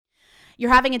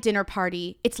You're having a dinner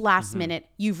party. It's last minute.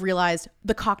 You've realized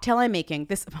the cocktail I'm making,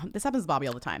 this happens to Bobby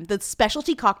all the time. The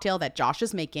specialty cocktail that Josh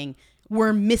is making,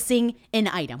 we're missing an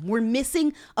item. We're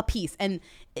missing a piece. And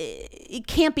it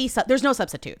can't be, there's no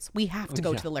substitutes. We have to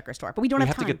go to the liquor store, but we don't have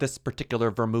time. We have to get this particular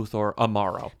vermouth or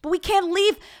Amaro. But we can't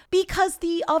leave because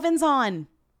the oven's on.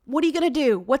 What are you going to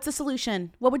do? What's the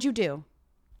solution? What would you do?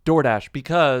 DoorDash,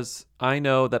 because I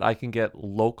know that I can get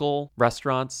local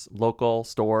restaurants, local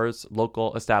stores,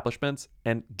 local establishments,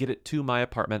 and get it to my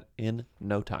apartment in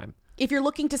no time. If you're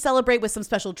looking to celebrate with some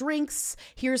special drinks,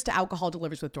 here's to alcohol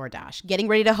delivers with DoorDash. Getting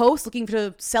ready to host, looking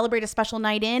to celebrate a special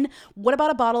night in? What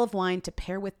about a bottle of wine to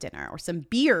pair with dinner or some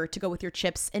beer to go with your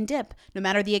chips and dip? No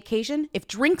matter the occasion, if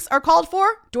drinks are called for,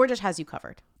 DoorDash has you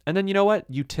covered. And then you know what?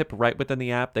 You tip right within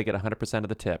the app. They get 100% of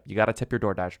the tip. You got to tip your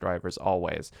DoorDash drivers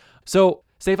always. So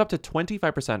save up to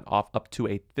 25% off up to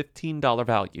a $15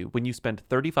 value when you spend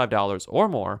 $35 or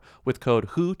more with code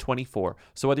WHO24.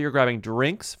 So whether you're grabbing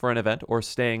drinks for an event or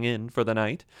staying in for the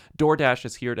night, DoorDash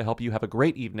is here to help you have a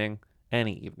great evening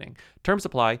any evening. Terms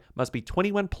apply. Must be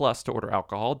 21 plus to order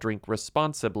alcohol. Drink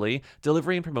responsibly.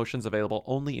 Delivery and promotions available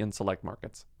only in select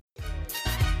markets.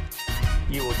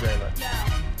 You will dream it.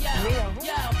 Real.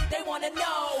 They want to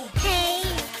know. Hey,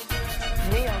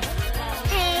 Real.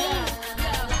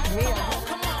 hey, Real.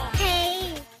 Come on.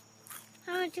 hey.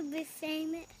 I want to be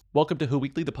famous. Welcome to Who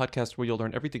Weekly, the podcast where you'll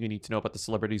learn everything you need to know about the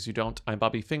celebrities you don't. I'm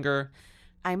Bobby Finger.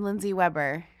 I'm Lindsay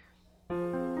Weber.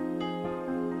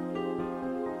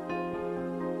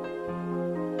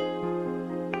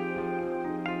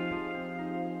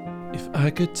 If I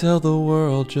could tell the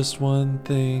world just one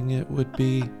thing, it would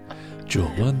be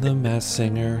Jewel won the Masked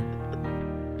Singer.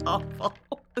 Awful.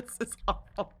 This is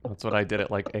awful. That's what I did at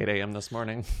like 8 a.m. this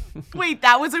morning. Wait,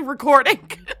 that was a recording.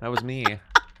 That was me.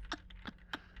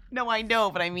 No, I know,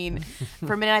 but I mean,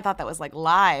 for a minute I thought that was like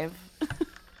live.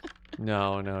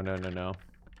 No.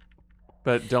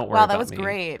 But don't worry Wow, about that was me.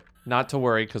 great. Not to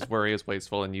worry, because worry is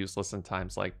wasteful and useless in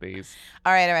times like these.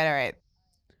 All right.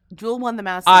 Jewel won the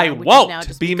Masked I Singer, which has now won't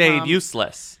just be made become-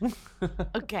 useless.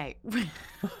 Okay.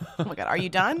 Oh my God, are you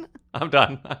done? I'm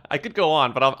done. I could go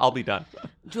on, but I'll be done.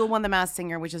 Jewel won the Masked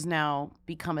Singer, which has now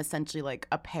become essentially like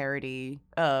a parody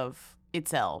of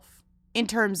itself in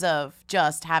terms of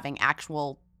just having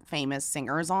actual famous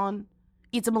singers on.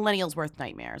 It's a millennial's worst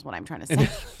nightmare is what I'm trying to say.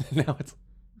 Now it's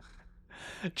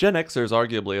Gen Xers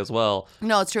arguably as well.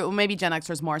 No, it's true. Well, maybe Gen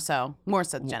Xers more so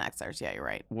than Gen Xers. Yeah, you're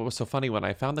right. What was so funny when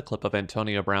I found the clip of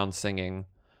Antonio Brown singing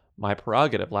My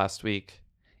Prerogative last week,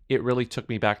 it really took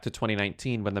me back to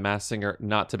 2019 when the Masked Singer,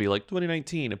 not to be like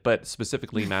 2019, but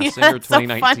specifically Masked Singer it's so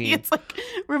 2019. funny. It's like,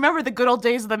 remember the good old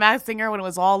days of the Masked Singer when it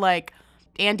was all like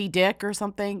Andy Dick or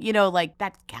something? You know, like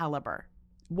that caliber.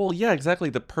 Well, yeah, exactly.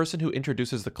 The person who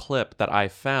introduces the clip that I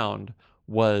found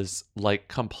was like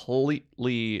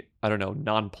completely, I don't know,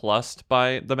 nonplussed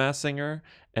by the Masked Singer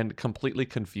and completely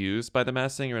confused by the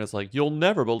Masked Singer. And it's like, you'll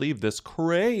never believe this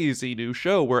crazy new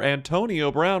show where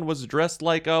Antonio Brown was dressed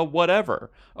like a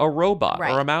whatever, a robot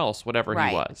Right. or a mouse, whatever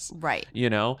he was. Right. You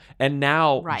know? And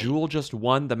now Right. Jewel just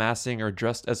won the Masked Singer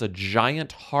dressed as a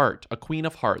giant heart, a queen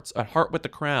of hearts, a heart with the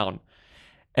crown.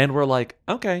 And we're like,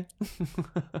 okay,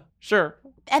 sure.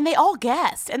 And they all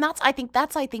guessed. And I think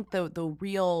the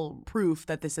real proof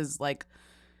that this is like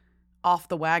off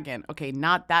the wagon. Okay,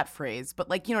 not that phrase, but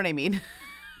like, you know what I mean?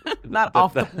 Not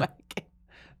off the wagon.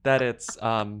 That it's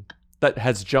that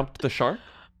has jumped the shark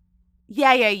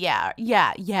Yeah,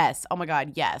 yes. Oh my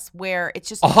God, yes. Where it's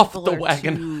just off people the are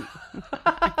wagon. too-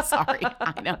 I'm sorry,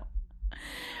 I know.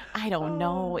 I don't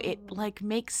know. It like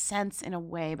makes sense in a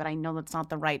way, but I know that's not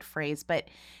the right phrase. But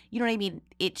you know what I mean?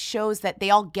 It shows that they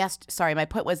all guessed. Sorry, my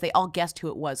point was they all guessed who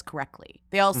it was correctly.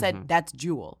 They all said, that's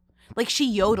Jewel. Like she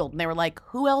yodeled and they were like,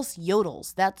 who else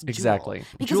yodels? That's Jewel. Exactly.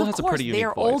 Because Jewel of has a course pretty unique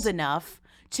they're voice. old enough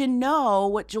to know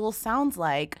what Jewel sounds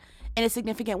like in a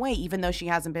significant way, even though she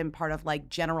hasn't been part of like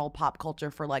general pop culture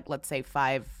for like, let's say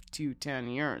 5 to 10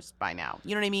 years by now.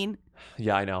 You know what I mean?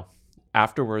 Yeah, I know.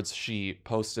 Afterwards, she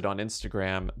posted on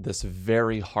Instagram this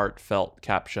very heartfelt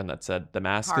caption that said, "The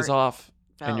mask is off,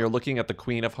 and you're looking at the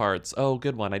Queen of Hearts." Oh,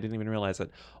 good one. I didn't even realize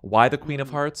it. Why the Queen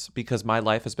of Hearts? Because my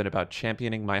life has been about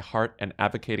championing my heart and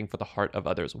advocating for the heart of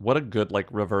others. What a good, like,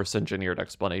 reverse engineered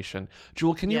explanation.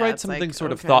 Jewel, can you Yeah, write it's something like,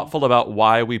 sort of okay. thoughtful about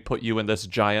why we put you in this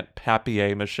giant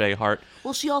papier-mâché heart?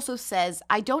 Well, she also says,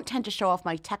 I don't tend to show off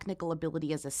my technical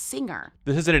ability as a singer.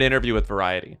 This isn't an interview with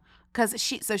Variety. Because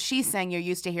she's saying you're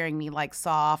used to hearing me like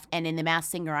soft, and in The Masked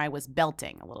Singer, I was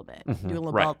belting a little bit, doing a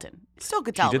little right. belting. Still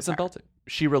could tell. She it did was some her. belting.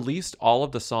 She released all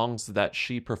of the songs that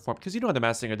she performed. Because you know, in The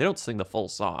Masked Singer, they don't sing the full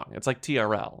song. It's like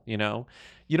TRL, you know?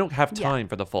 You don't have time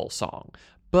for the full song.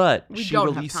 But We she don't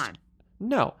have released. time.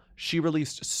 No. she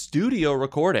released studio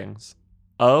recordings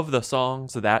of the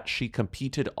songs that she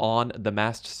competed on The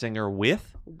Masked Singer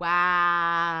with.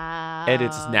 Wow. And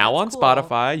it's now on That's cool.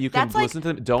 Spotify. You can That's like- listen to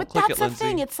them. Don't but click that's it, Lindsay. the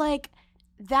thing. It's like,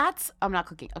 I'm not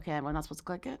clicking. Okay, I'm not supposed to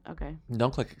click it? Okay.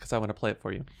 Don't click it because I want to play it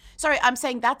for you. Sorry, I'm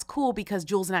saying that's cool because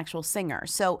Jewel's an actual singer.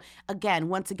 So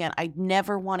once again, I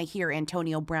never want to hear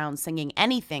Antonio Brown singing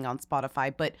anything on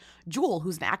Spotify, but Jewel,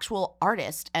 who's an actual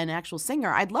artist and an actual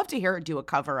singer, I'd love to hear her do a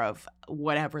cover of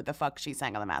whatever the fuck she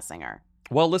sang on The Masked Singer.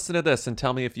 Well, listen to this and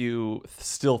tell me if you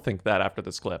still think that after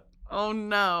this clip. Oh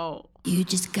no. You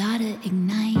just gotta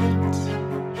ignite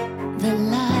the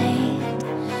light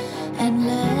and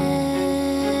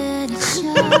let it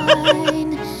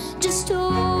shine. Just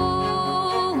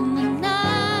hold the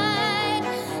night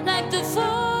like the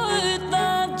 4th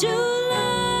of July.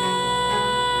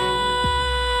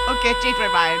 Okay, I changed my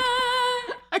mind.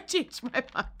 I changed my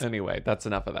mind. Anyway, that's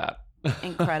enough of that.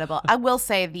 Incredible. I will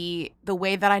say the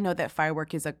way that I know that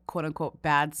Firework is a quote unquote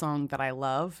bad song that I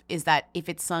love is that if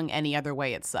it's sung any other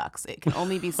way, it sucks. It can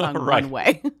only be sung Right. one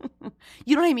way.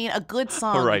 You know what I mean? A good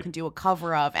song Right. you can do a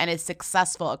cover of and is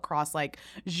successful across like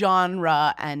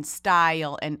genre and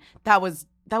style. And that was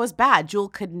bad. Jewel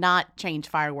could not change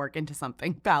Firework into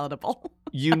something palatable.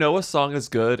 You know a song is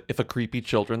good if a creepy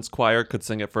children's choir could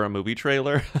sing it for a movie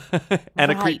trailer. And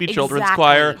a Right, creepy children's exactly.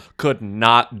 choir could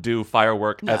not do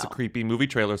Firework as a No. creepy movie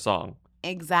trailer song.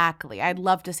 Exactly. I'd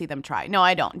love to see them try. No,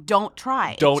 I don't. Don't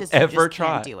try. It's Don't just, you ever just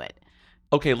can't try. do it.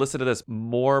 Okay, listen to this.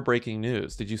 More breaking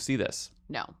news. Did you see this?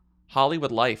 No.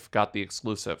 Hollywood Life got the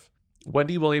exclusive.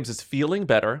 Wendy Williams is feeling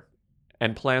better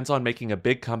and plans on making a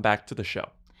big comeback to the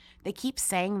show. They keep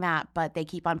saying that, but they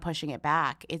keep on pushing it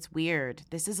back. It's weird.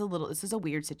 This is a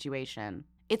weird situation.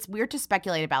 It's weird to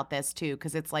speculate about this too,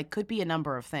 because it's like could be a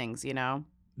number of things, you know?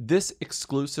 This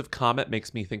exclusive comment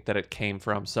makes me think that it came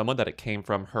from someone, that it came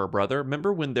from her brother.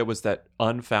 Remember when there was that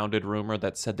unfounded rumor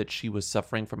that said that she was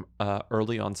suffering from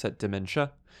early onset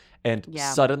dementia? And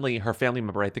Yeah. suddenly her family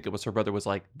member, I think it was her brother, was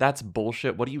like, that's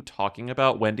bullshit. What are you talking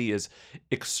about? Wendy is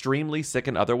extremely sick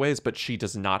in other ways, but she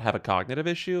does not have a cognitive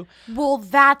issue. Well,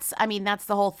 that's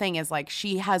the whole thing is like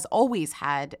she has always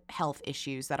had health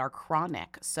issues that are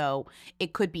chronic. So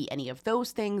it could be any of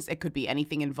those things. It could be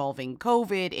anything involving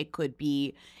COVID. It could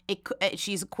be,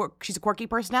 she's a quirky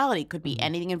personality. It could be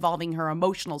anything involving her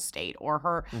emotional state or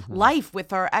her life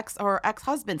with her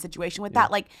ex-husband situation with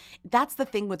that. Like, that's the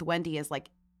thing with Wendy is like,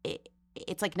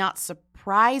 it's like not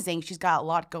surprising. She's got a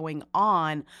lot going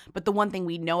on, but the one thing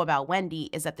we know about Wendy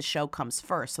is that the show comes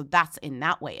first. So that's in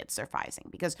that way it's surprising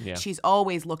because Yeah. she's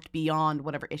always looked beyond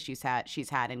whatever issues she's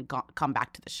had and come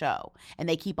back to the show. And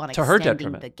they keep on To her extending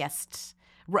detriment. the guests,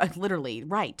 literally,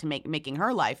 right, to making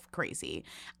her life crazy.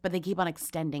 But they keep on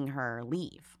extending her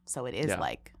leave. So it is Yeah.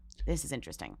 like, this is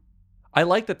interesting. I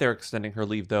like that they're extending her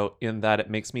leave, though, in that it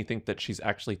makes me think that she's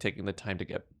actually taking the time to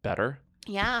get better.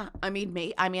 Yeah, I mean,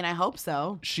 I hope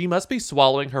so. She must be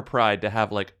swallowing her pride to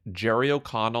have like Jerry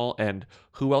O'Connell and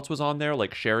who else was on there?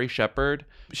 Like Sherry Shepherd.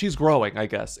 She's growing, I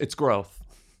guess. It's growth.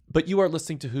 But you are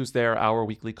listening to Who's There, our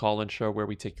weekly call-in show where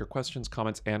we take your questions,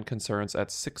 comments, and concerns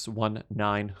at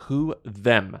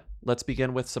 619-WHO-THEM. Let's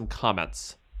begin with some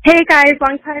comments. Hey guys,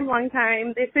 long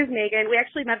time. This is Megan. We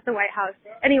actually met at the White House.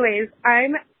 Anyways,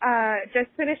 I'm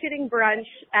just finished eating brunch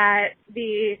at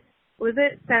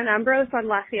San Ambrose on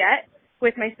Lafayette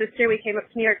with my sister. We came up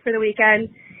to New York for the weekend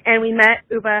and we met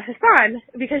Uba Hassan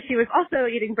because she was also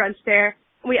eating brunch there.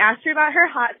 We asked her about her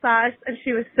hot sauce and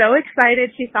she was so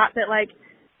excited. She thought that like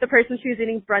the person she was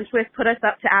eating brunch with put us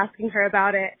up to asking her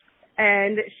about it.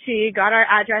 And she got our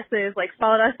addresses, like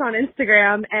followed us on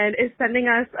Instagram and is sending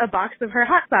us a box of her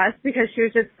hot sauce because she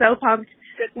was just so pumped.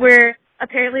 We're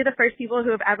apparently the first people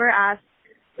who have ever asked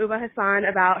Uba Hassan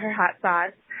about her hot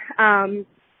sauce.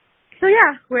 So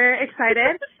yeah, we're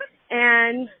excited.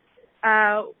 And,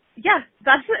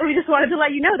 that's it. We just wanted to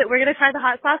let you know that we're going to try the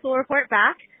hot sauce. We'll report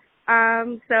back.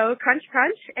 So crunch,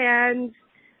 and,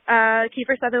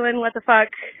 Kiefer Sutherland, what the fuck,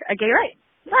 a gay right.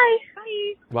 Bye.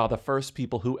 Wow, the first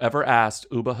people who ever asked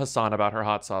Uba Hassan about her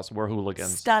hot sauce were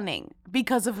hooligans. Stunning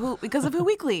because of Who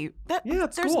Weekly. Yeah,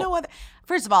 it's there's cool. no other.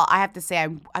 First of all, I have to say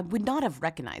I would not have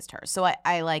recognized her. So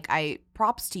I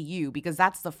props to you because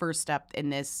that's the first step in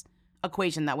this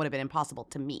equation that would have been impossible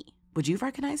to me. Would you have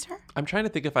recognized her? I'm trying to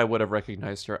think if I would have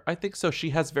recognized her. I think so.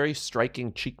 She has very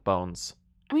striking cheekbones.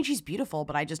 I mean, she's beautiful,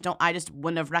 but I just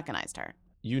wouldn't have recognized her.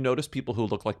 You notice people who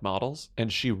look like models,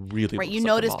 and she really Right, looks you like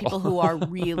notice a model. people who are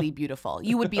really beautiful.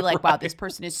 You would be like, wow, this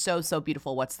person is so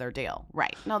beautiful. What's their deal?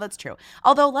 Right. No, that's true.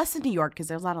 Although less in New York because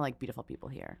there's a lot of like beautiful people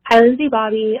here. Hi, Lindsay,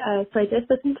 Bobby. So I just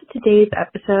listened to today's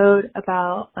episode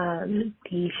about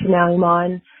the Chanel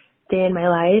Iman day in my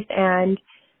life, and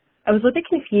I was a little bit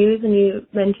confused when you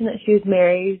mentioned that she was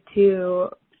married to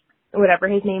whatever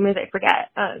his name is, I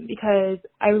forget, because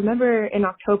I remember in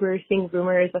October seeing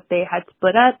rumors that they had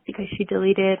split up because she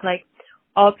deleted, like,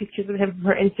 all pictures of him from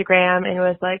her Instagram and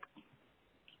was, like,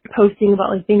 posting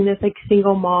about, like, being this, like,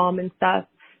 single mom and stuff.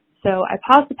 So I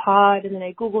paused the pod and then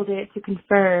I Googled it to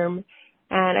confirm,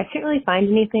 and I couldn't really find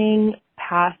anything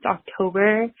past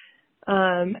October.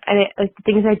 And like, the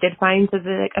things I did find said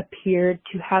that, like, appeared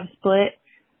to have split.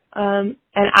 And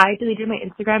I deleted my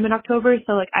Instagram in October,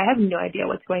 so, like, I have no idea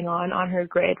what's going on her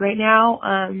grid right now.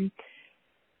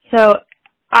 So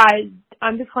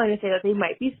I'm just calling to say that they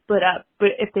might be split up, but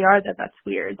if they are, that's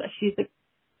weird. That she's, like,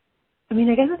 I mean,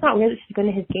 I guess it's not weird that she's going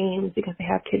to his games because they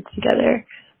have kids together.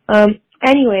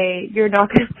 Anyway, you're not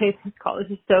going to play this call.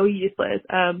 This is so useless.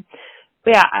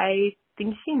 But yeah, I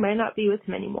think she might not be with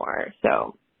him anymore.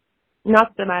 So,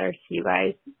 not that it matters to you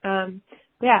guys. But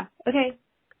yeah, okay.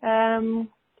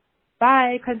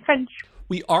 Bye. Crunch.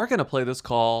 We are going to play this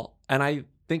call, and I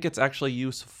think it's actually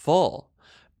useful.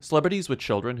 Celebrities with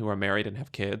children who are married and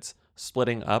have kids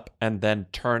splitting up and then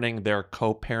turning their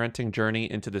co-parenting journey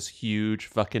into this huge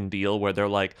fucking deal where they're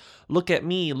like, look at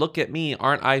me,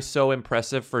 aren't I so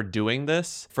impressive for doing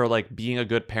this, for, like, being a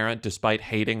good parent despite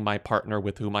hating my partner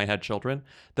with whom I had children.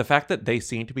 The fact that they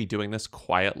seem to be doing this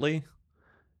quietly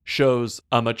shows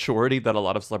a maturity that a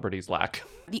lot of celebrities lack.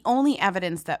 The only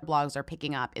evidence that blogs are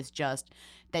picking up is just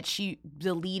that she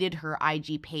deleted her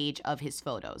IG page of his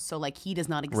photos. So, like, he does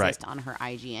not exist on her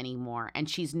IG anymore. And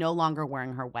she's no longer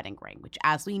wearing her wedding ring, which,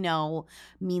 as we know,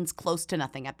 means close to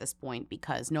nothing at this point,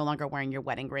 because no longer wearing your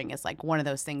wedding ring is, like, one of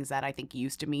those things that I think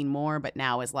used to mean more, but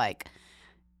now is, like,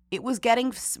 it was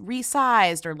getting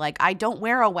resized, or, like, I don't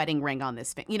wear a wedding ring on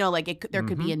this thing. You know, like, there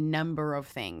could be a number of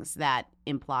things that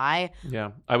imply.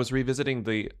 Yeah. I was revisiting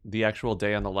the actual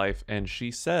day on the life, and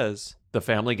she says the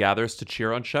family gathers to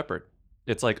cheer on Shepard.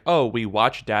 It's like, oh, we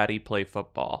watch Daddy play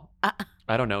football.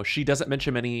 I don't know. She doesn't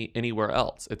mention anywhere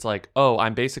else. It's like, oh,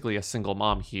 I'm basically a single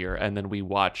mom here, and then we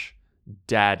watch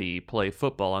Daddy play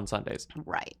football on Sundays.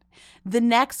 Right. The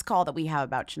next call that we have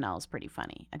about Chanel is pretty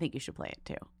funny. I think you should play it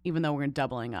too, even though we're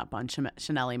doubling up on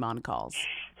Chanel Iman calls.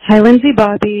 Hi, Lindsay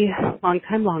Bobby. Long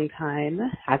time.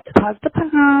 Had to pause the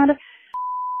pod.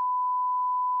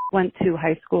 Went to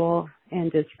high school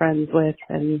and is friends with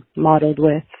and modeled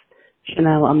with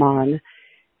Chanel Iman.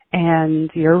 And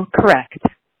you're correct.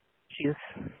 She's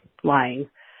lying.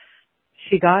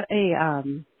 She got a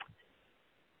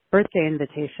birthday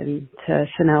invitation to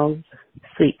Chanel's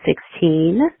Sweet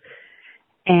 16,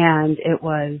 and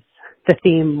the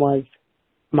theme was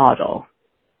model.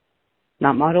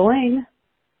 Not modeling,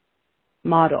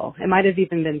 model. It might have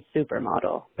even been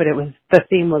supermodel, but the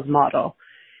theme was model.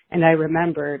 And I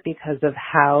remember, because of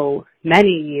how many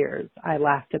years I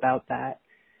laughed about that,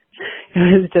 it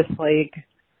was just like,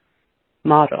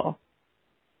 model.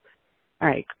 All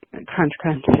right, crunch,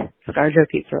 ScarJo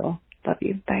pizza roll. Love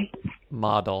you. Bye.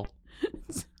 Model.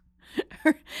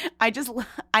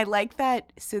 I like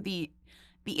that. So the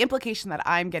implication that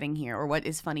I'm getting here, or what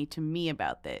is funny to me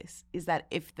about this, is that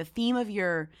if the theme of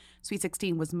your Sweet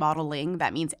 16 was modeling,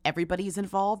 that means everybody's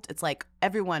involved. It's like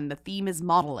the theme is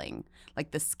modeling, like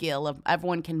the skill of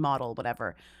everyone can model,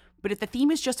 whatever. But if the theme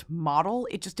is just model,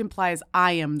 it just implies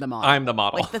I am the model. I'm the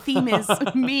model. Like, the theme is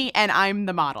me and I'm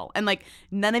the model. And, like,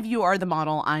 none of you are the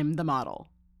model, I'm the model.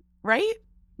 Right?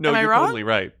 No, Am I you're wrong? totally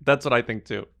right. That's what I think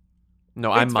too.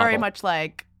 No, I'm It's model. very much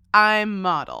like, I'm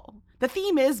model. The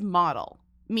theme is model.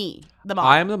 Me, the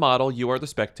model. I am the model. You are the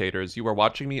spectators. You are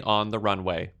watching me on the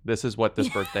runway. This is what this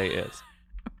birthday is.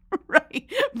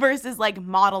 Right. Versus, like,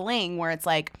 modeling, where it's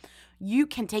like, you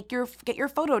can get your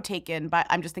photo taken, but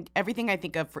I'm just thinking everything I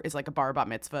think of is like a bar bat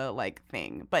mitzvah like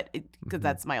thing, but because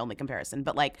that's my only comparison.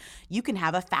 But, like, you can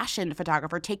have a fashion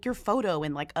photographer take your photo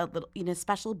in, like, a little, in a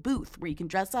special booth where you can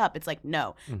dress up. It's like,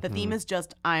 no, the theme is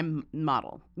just I'm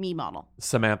model, me model.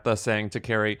 Samantha saying to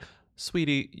Carrie,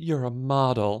 "Sweetie, you're a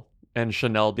model," and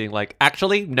Chanel being like,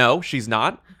 "Actually, no, she's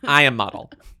not. I am model.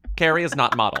 Carrie is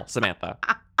not model. Samantha."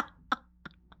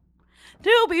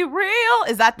 To be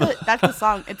real, that's the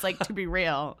song. It's like, to be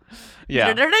real.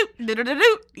 Yeah.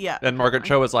 Yeah. And Margaret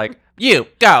Cho is like, "You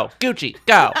go, Gucci,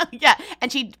 go." Yeah,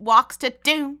 and she walks to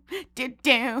do.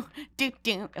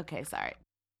 Okay, sorry.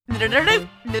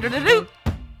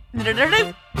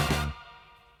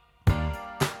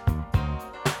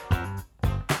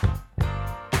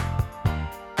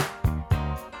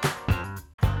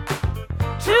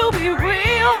 To be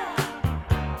real.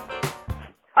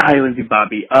 Hi, Lindsay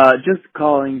Bobby. Just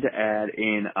calling to add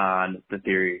in on the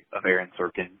theory of Aaron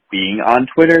Sorkin being on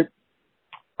Twitter.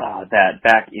 That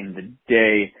back in the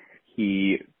day,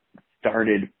 he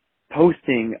started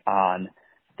posting on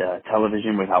the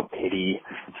Television Without Pity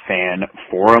fan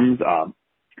forums,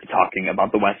 talking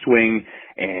about the West Wing,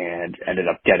 and ended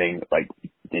up getting like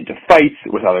into fights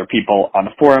with other people on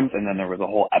the forums. And then there was a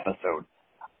whole episode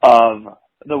of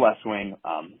the West Wing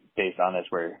based on this,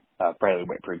 where Bradley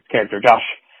Whitford's character Josh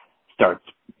starts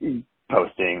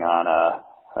posting on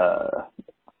a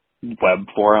web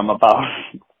forum about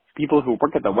people who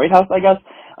work at the White House, I guess.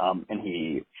 And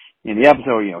he, in the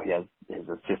episode, you know, he has his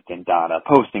assistant Donna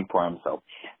posting for him, so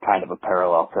kind of a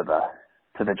parallel to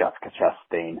the Jessica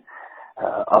Chastain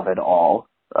of it all,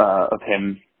 of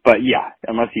him. But yeah,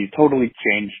 unless he's totally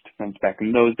changed since back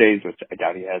in those days, which I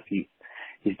doubt he has,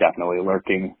 he's definitely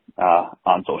lurking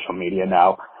on social media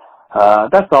now.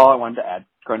 That's all I wanted to add.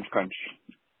 Crunch, crunch.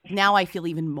 Now I feel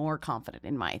even more confident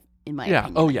in my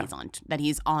opinion that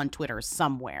he's on Twitter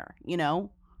somewhere, you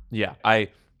know? Yeah, I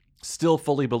still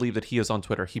fully believe that he is on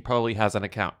Twitter. He probably has an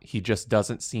account. He just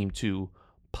doesn't seem to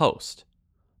post.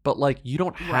 But like, you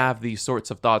don't have these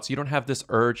sorts of thoughts. You don't have this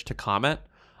urge to comment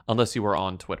unless you were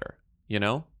on Twitter, you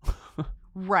know?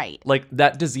 Right. Like,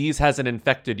 that disease hasn't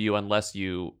infected you unless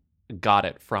you got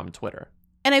it from Twitter.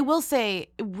 And I will say,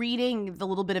 reading the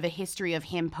little bit of a history of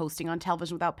him posting on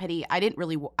Television Without Pity, I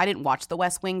didn't watch The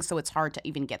West Wing, so it's hard to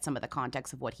even get some of the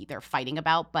context of what they're fighting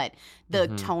about. But the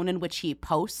tone in which he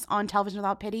posts on Television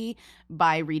Without Pity,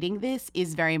 by reading this,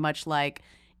 is very much like,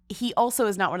 he also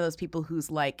is not one of those people who's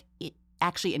like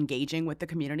actually engaging with the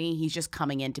community. He's just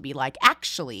coming in to be like,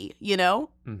 actually, you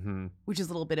know, which is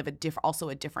a little bit of a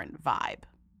different vibe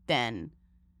than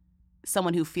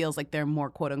someone who feels like they're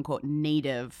more quote unquote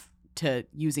native to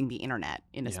using the internet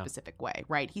in a specific way,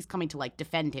 right? He's coming to like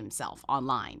defend himself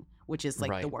online, which is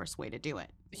like the worst way to do it.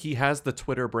 He has the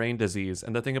Twitter brain disease.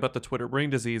 And the thing about the Twitter brain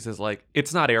disease is like,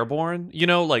 it's not airborne, you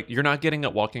know, like you're not getting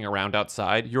it walking around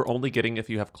outside. You're only getting if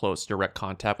you have close direct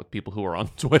contact with people who are on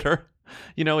Twitter.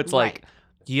 You know, it's like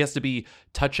he has to be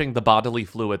touching the bodily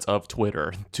fluids of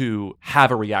Twitter to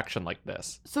have a reaction like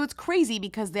this. So it's crazy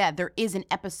because there is an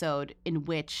episode in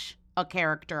which a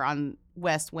character on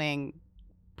West Wing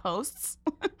posts,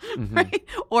 right?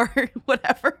 Or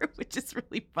whatever, which is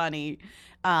really funny.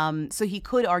 So he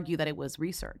could argue that it was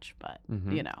research, but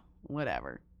you know,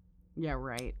 whatever. Yeah,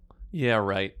 right. Yeah,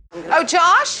 right. Oh,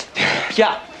 Josh?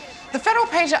 Yeah. The federal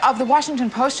page of the Washington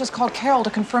Post just called Carol to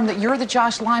confirm that you're the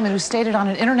Josh Lyman who stated on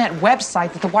an internet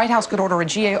website that the White House could order a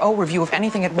GAO review of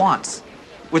anything it wants.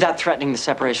 Without threatening the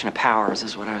separation of powers,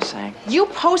 is what I was saying. You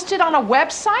posted on a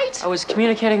website? I was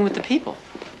communicating with the people.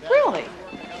 Really?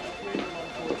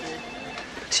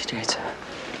 CJ, it's a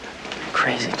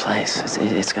crazy place.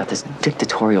 It's got this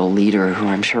dictatorial leader who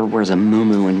I'm sure wears a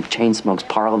muumuu and chain smokes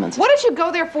parliaments. What did you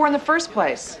go there for in the first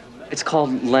place? It's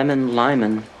called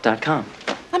lemonlyman.com.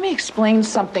 Let me explain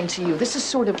something to you. This is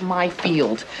sort of my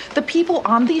field. The people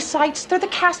on these sites, they're the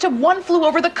cast of One Flew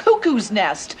Over the Cuckoo's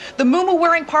Nest. The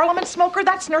muumuu-wearing parliament smoker,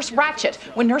 that's Nurse Ratched.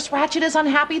 When Nurse Ratched is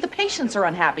unhappy, the patients are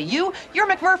unhappy. You're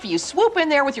McMurphy. You swoop in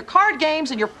there with your card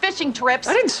games and your fishing trips.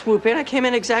 I didn't swoop in. I came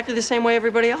in exactly the same way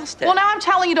everybody else did. Well, now I'm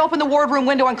telling you to open the wardroom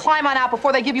window and climb on out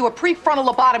before they give you a prefrontal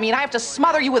lobotomy and I have to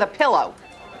smother you with a pillow.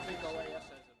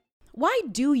 Why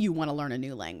do you want to learn a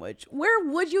new language?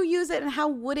 Where would you use it and how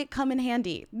would it come in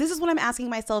handy? This is what I'm asking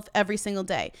myself every single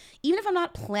day. Even if I'm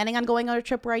not planning on going on a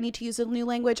trip where I need to use a new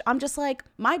language, I'm just like,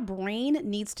 my brain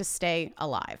needs to stay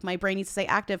alive. My brain needs to stay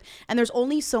active. And there's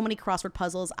only so many crossword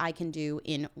puzzles I can do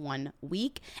in 1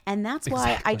 week. And that's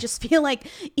why I just feel like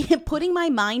putting my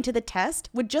mind to the test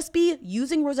would just be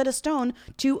using Rosetta Stone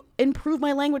to improve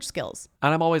my language skills.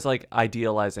 And I'm always like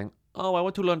idealizing, oh, I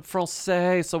want to learn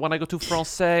Francais, so when I go to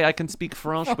Francais, I can speak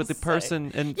French with the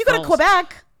person in You go to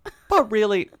Quebec. But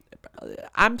really,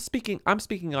 I'm speaking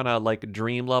on a like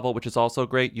dream level, which is also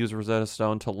great. Use Rosetta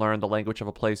Stone to learn the language of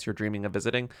a place you're dreaming of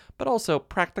visiting. But also,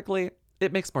 practically,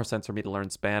 it makes more sense for me to learn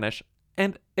Spanish.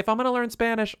 And if I'm going to learn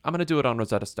Spanish, I'm going to do it on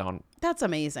Rosetta Stone. That's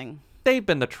amazing. They've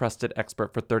been the trusted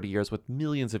expert for 30 years with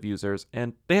millions of users,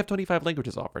 and they have 25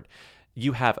 languages offered.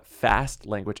 You have fast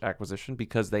language acquisition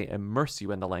because they immerse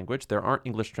you in the language. There aren't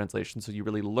English translations, so you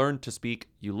really learn to speak,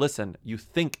 you listen, you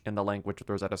think in the language with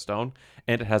Rosetta Stone,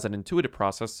 and it has an intuitive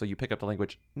process, so you pick up the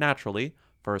language naturally.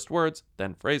 First words,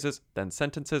 then phrases, then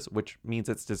sentences, which means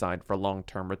it's designed for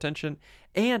long-term retention.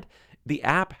 And the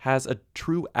app has a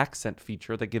true accent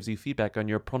feature that gives you feedback on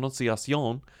your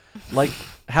pronunciation, like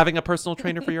having a personal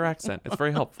trainer for your accent. It's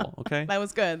very helpful, okay? That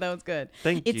was good.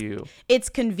 Thank you. It's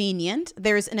convenient.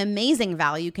 There's an amazing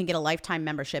value. You can get a lifetime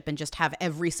membership and just have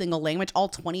every single language, all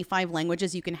 25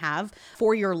 languages you can have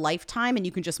for your lifetime, and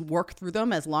you can just work through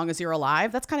them as long as you're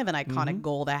alive. That's kind of an iconic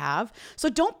goal to have. So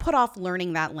don't put off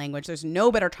learning that language. There's no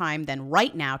no better time than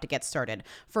right now to get started.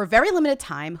 For a very limited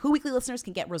time, Who Weekly listeners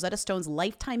can get Rosetta Stone's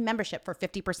lifetime membership for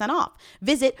 50% off.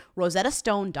 Visit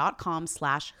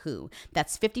rosettastone.com/who.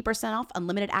 That's 50% off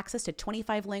unlimited access to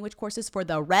 25 language courses for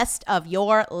the rest of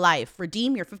your life.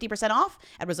 Redeem your 50% off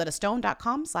at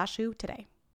rosettastone.com/who today.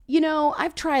 You know,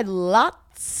 I've tried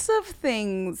lots of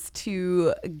things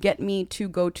to get me to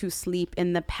go to sleep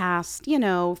in the past,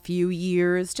 few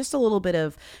years. Just a little bit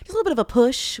of a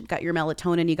push. You got your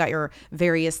melatonin, you got your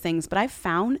various things, but I've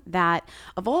found that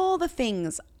of all the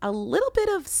things, a little bit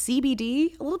of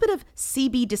CBD, a little bit of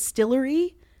CB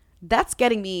distillery, that's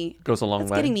getting me goes a long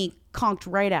way. Getting me conked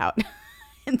right out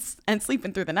and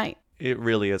sleeping through the night. It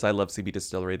really is. I love CB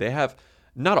Distillery. They have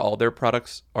not all their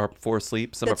products are for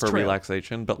sleep. Some are for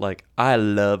relaxation, but I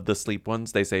love the sleep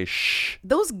ones. They say shh.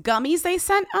 Those gummies they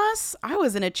sent us, I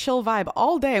was in a chill vibe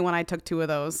all day when I took 2 of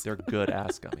those. They're good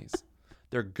ass gummies.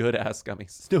 They're good ass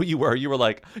gummies. No, you were. You were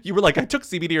like, I took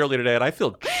CBD earlier today and I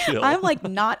feel chill. I'm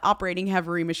not operating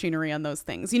heavy machinery on those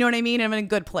things. You know what I mean? I'm in a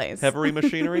good place. Heavy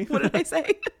machinery? What did I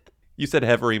say? You said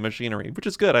heavy machinery, which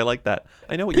is good. I like that.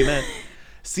 I know what you meant.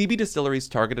 CB Distillery's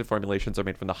targeted formulations are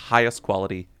made from the highest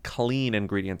quality, clean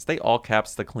ingredients. They all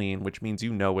caps the clean, which means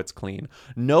you know it's clean.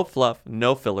 No fluff,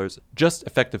 no fillers, just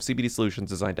effective CBD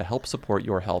solutions designed to help support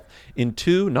your health. In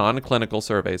 2 non-clinical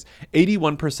surveys,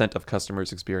 81% of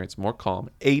customers experienced more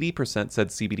calm, 80% said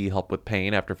CBD helped with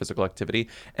pain after physical activity,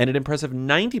 and an impressive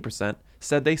 90%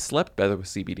 said they slept better with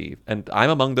CBD. And I'm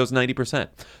among those 90%.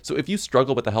 So if you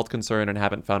struggle with a health concern and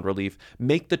haven't found relief,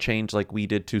 make the change like we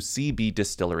did to CB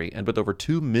Distillery. And with over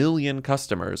 2 million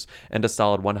customers and a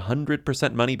solid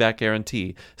 100% money-back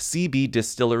guarantee, CB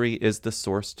Distillery is the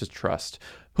source to trust.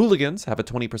 Hooligans have a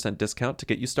 20% discount to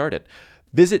get you started.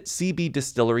 Visit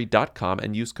cbdistillery.com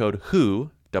and use code WHO,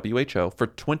 WHO, for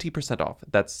 20% off.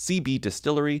 That's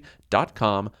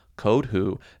cbdistillery.com, code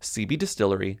WHO,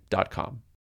 cbdistillery.com.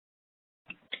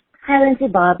 Hi, Lindsay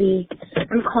Bobby.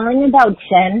 I'm calling about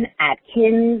Jen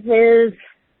Atkins'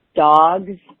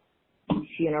 dog's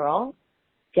funeral.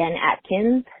 Jen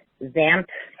Atkins, Vamp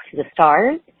to the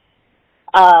stars.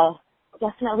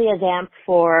 Definitely a Vamp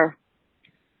for,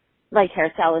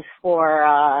 hairstylist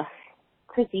for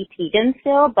Chrissy Teigen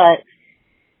still, but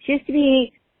she used to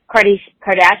be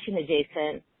Kardashian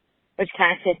adjacent, which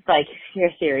kind of fits your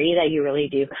theory that you really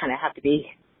do kind of have to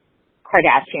be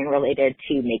Kardashian related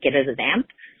to make it as a Vamp.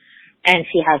 And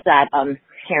she has that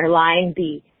hairline,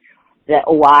 the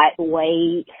way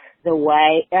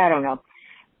I don't know,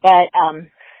 but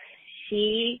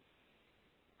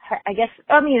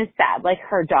it's sad.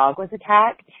 Her dog was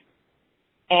attacked,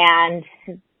 and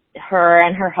her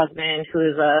and her husband, who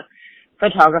is a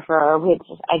photographer, which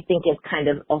I think is kind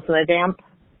of also a Vamp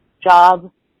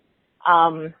job.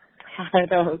 I don't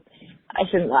know. I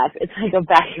shouldn't laugh. It's like a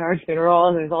backyard funeral,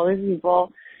 and there's all these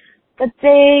people, but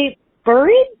they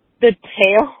buried the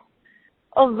tail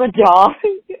of the dog.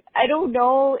 I don't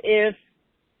know if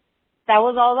that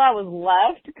was all that was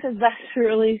left, because that's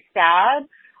really sad.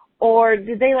 Or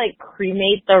did they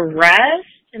cremate the rest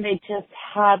and they just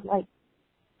had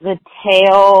the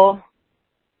tail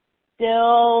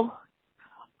still?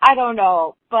 I don't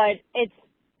know, but it's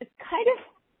kind of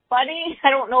funny.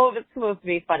 I don't know if it's supposed to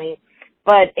be funny,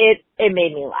 but it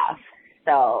made me laugh.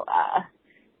 So,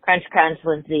 crunch crunch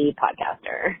was the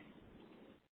podcaster.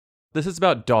 This is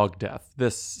about dog death,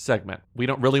 this segment. We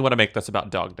don't really want to make this about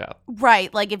dog death. Right.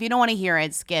 If you don't want to hear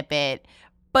it, skip it.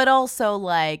 But also,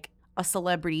 a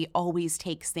celebrity always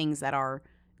takes things that are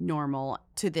normal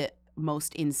to the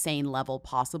most insane level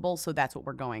possible. So that's what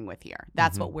we're going with here.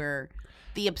 That's what we're,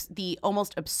 the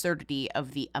almost absurdity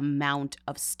of the amount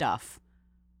of stuff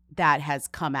that has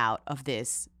come out of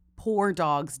this poor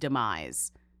dog's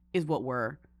demise is what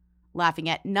we're laughing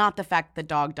at, not the fact the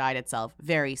dog died itself.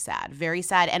 Very sad. Very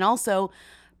sad. And also,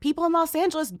 people in Los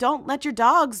Angeles, don't let your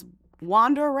dogs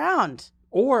wander around.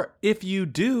 Or if you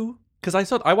do, because I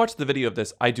watched the video of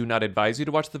this. I do not advise you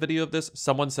to watch the video of this.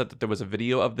 Someone said that there was a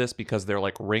video of this because their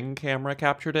Ring camera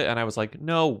captured it. And I was like,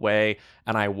 no way.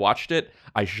 And I watched it.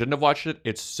 I shouldn't have watched it.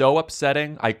 It's so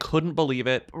upsetting. I couldn't believe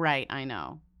it. Right. I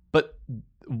know. But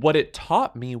what it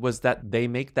taught me was that they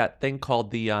make that thing called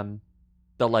the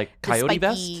coyote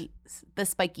vest. The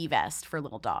spiky vest for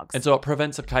little dogs. And so it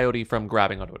prevents a coyote from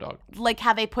grabbing onto a dog.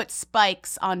 How they put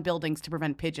spikes on buildings to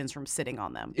prevent pigeons from sitting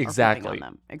on them. Exactly. Or on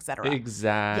them, etc.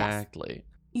 Exactly. Yes.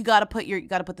 You gotta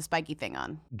put the spiky thing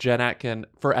on. Jen Atkin,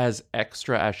 for as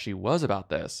extra as she was about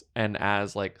this, and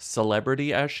as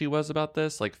celebrity as she was about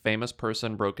this, famous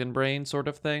person, broken brain sort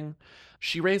of thing,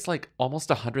 she raised almost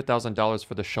 $100,000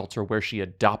 for the shelter where she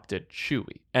adopted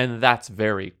Chewy. And that's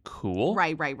very cool.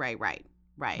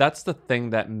 Right. That's the thing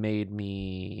that made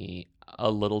me a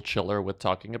little chiller with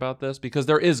talking about this because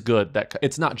there is good that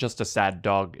it's not just a sad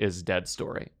dog is dead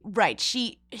story. Right.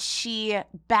 She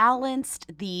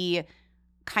balanced the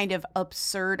kind of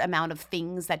absurd amount of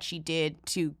things that she did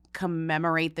to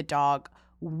commemorate the dog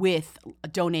with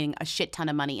donating a shit ton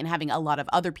of money and having a lot of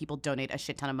other people donate a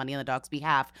shit ton of money on the dog's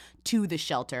behalf to the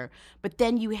shelter. But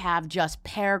then you have just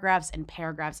paragraphs and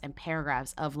paragraphs and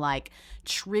paragraphs of like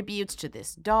tributes to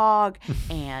this dog.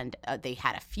 And they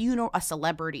had a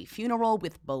celebrity funeral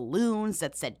with balloons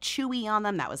that said Chewy on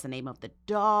them. That was the name of the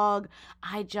dog.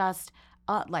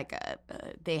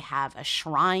 They have a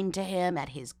shrine to him at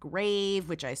his grave,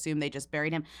 which I assume they just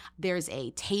buried him. There's a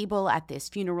table at this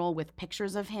funeral with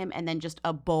pictures of him and then just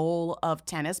a bowl of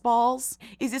tennis balls.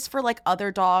 Is this for like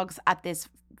other dogs at this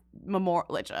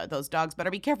memorial? Those dogs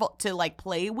better be careful to like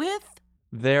play with.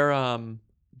 They're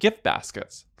gift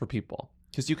baskets for people.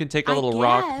 Because you can take a little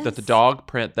rock that the dog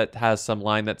print that has some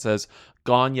line that says,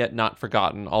 "Gone yet not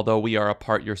forgotten. Although we are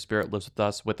apart, your spirit lives with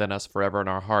us, within us forever in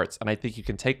our hearts." And I think you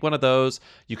can take one of those.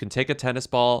 You can take a tennis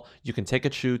ball. You can take a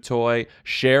chew toy.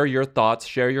 Share your thoughts.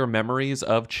 Share your memories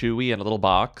of Chewy in a little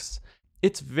box.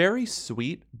 It's very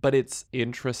sweet, but it's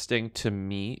interesting to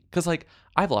me because, like,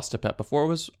 I've lost a pet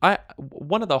before.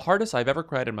 One of the hardest I've ever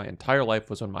cried in my entire life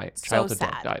was when my childhood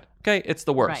dog died. Okay, it's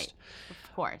the worst. Right,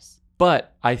 of course.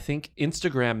 But I think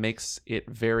Instagram makes it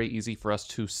very easy for us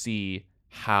to see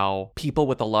how people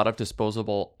with a lot of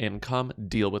disposable income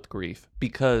deal with grief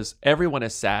because everyone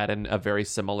is sad in a very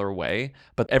similar way,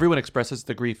 but everyone expresses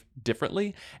the grief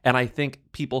differently. And I think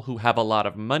people who have a lot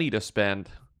of money to spend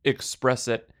express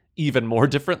it even more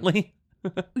differently.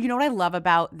 You know what I love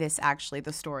about this, actually,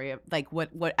 the story of like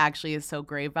what actually is so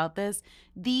great about this?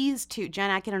 These two, Jen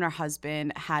Atkin and her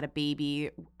husband, had a baby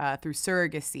through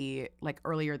surrogacy like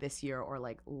earlier this year or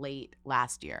like late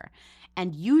last year.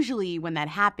 And usually when that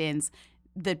happens,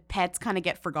 the pets kind of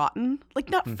get forgotten.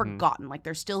 Like not forgotten, like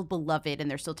they're still beloved and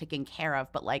they're still taken care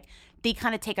of, but like they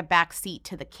kind of take a back seat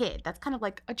to the kid. That's kind of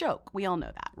like a joke. We all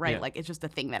know that, right? Yeah. Like it's just a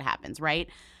thing that happens, right?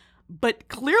 But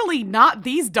clearly not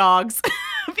these dogs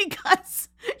because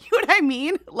you know what I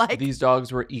mean? Like these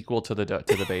dogs were equal to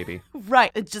the baby. Right.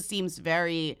 It just seems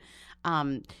very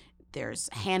there's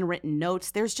handwritten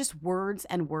notes. There's just words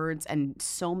and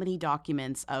so many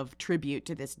documents of tribute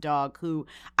to this dog who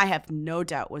I have no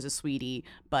doubt was a sweetie,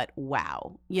 but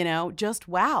wow. You know, just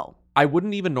wow. I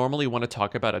wouldn't even normally want to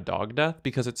talk about a dog death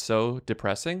because it's so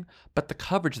depressing, but the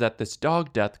coverage that this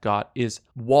dog death got is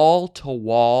wall to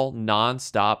wall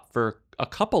nonstop for a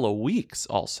couple of weeks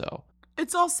also.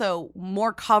 It's also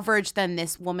more coverage than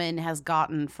this woman has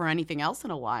gotten for anything else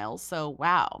in a while. So,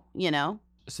 wow, you know?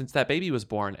 Since that baby was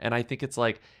born. And I think it's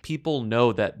like people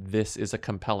know that this is a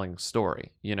compelling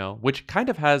story, you know, which kind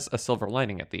of has a silver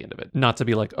lining at the end of it. Not to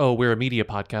be like, oh, we're a media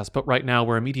podcast, but right now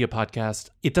we're a media podcast.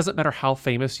 It doesn't matter how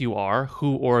famous you are,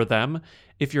 who or them.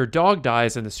 If your dog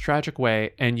dies in this tragic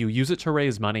way and you use it to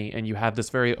raise money and you have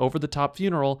this very over-the-top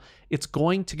funeral, it's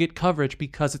going to get coverage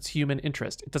because it's human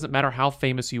interest. It doesn't matter how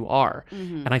famous you are.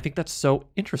 Mm-hmm. And I think that's so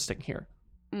interesting here.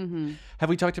 Mm-hmm.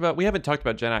 We haven't talked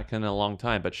about Jen Atkin in a long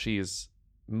time, but she's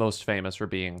most famous for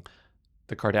being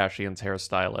the Kardashians'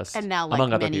 hairstylist, and now like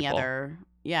among other many people. other,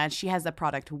 yeah, she has the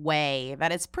product Way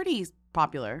that is pretty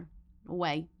popular.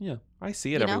 Way. Yeah, I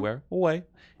see it You know? everywhere. Way.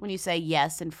 When you say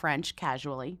yes in French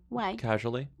casually, Way.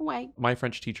 Casually. Way. My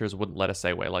French teachers wouldn't let us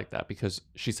say way like that because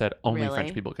she said only Really?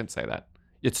 French people can say that.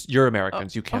 You're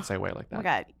Americans. You can't say way like Oh my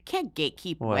that. God, can't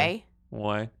gatekeep Way. Way.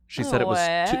 Way. She said it was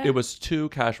Way. it was too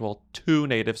casual, too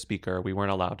native speaker. We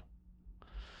weren't allowed.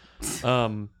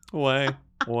 Way.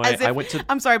 Way. As if, I went to.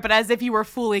 I'm sorry, but as if you were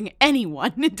fooling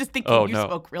anyone into thinking Oh, you no.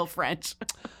 spoke real French.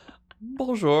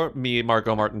 Bonjour, me,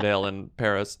 Margot Martindale in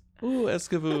Paris. Est-ce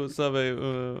que vous savez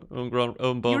un bon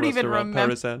You don't even restaurant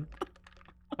remember. parisien?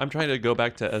 I'm trying to go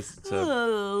back to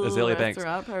Azalea Banks.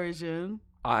 Restaurant Parisian.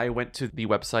 I went to the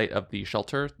website of the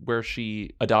shelter where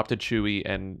she adopted Chewy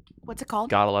and What's it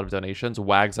called? got a lot of donations.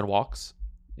 Wags and Walks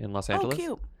in Los Angeles. Oh,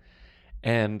 cute.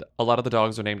 And a lot of the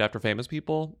dogs are named after famous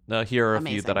people. Here are a few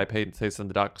Amazing. that I paid taste in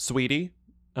the doc. Sweetie,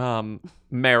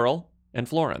 Meryl, and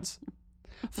Florence.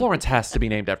 Florence has to be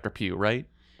named after Pew, right?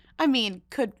 I mean,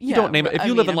 You don't name it. If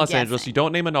you live in I'm Los Angeles, guessing. you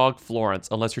don't name a dog Florence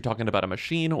unless you're talking about a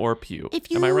machine or a Pew. If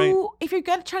you, Am I right? If you're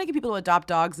trying to get people to adopt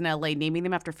dogs in LA, naming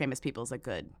them after famous people is a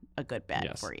good bet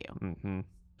Yes. for you. Mm-hmm.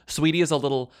 Sweetie is a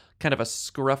little kind of a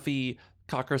scruffy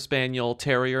Cocker Spaniel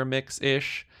Terrier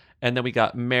mix-ish. And then we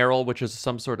got Meryl, which is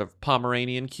some sort of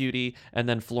Pomeranian cutie. And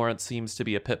then Florence seems to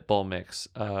be a pit bull mix.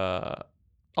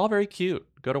 All very cute.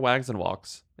 Go to Wags and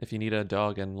Walks if you need a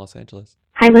dog in Los Angeles.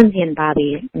 Hi, Lindsay and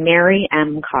Bobby. Mary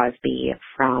M. Cosby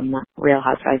from Real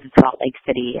Housewives of Salt Lake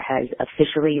City has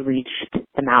officially reached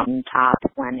the mountaintop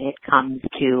when it comes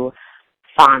to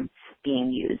fonts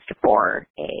being used for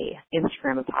a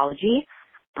Instagram apology.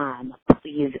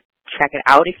 Please check it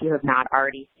out if you have not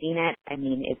already seen it. I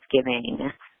mean, it's giving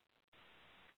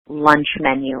lunch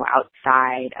menu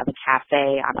outside of a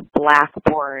cafe on a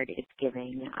blackboard. It's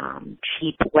giving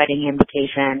cheap wedding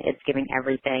invitation. It's giving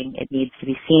everything. It needs to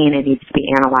be seen. It needs to be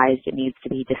analyzed. It needs to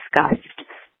be discussed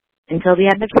until the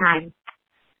end of time.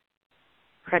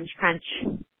 Crunch, crunch.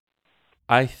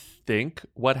 I think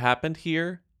what happened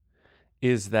here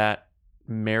is that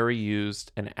Mary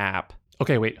used an app.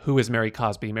 Okay, wait, who is Mary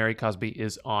Cosby? Mary Cosby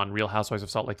is on Real Housewives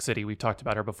of Salt Lake City. We've talked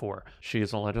about her before. She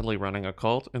is allegedly running a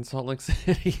cult in Salt Lake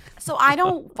City. So I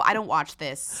don't watch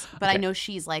this, but Okay. I know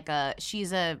she's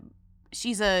a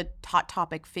hot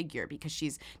topic figure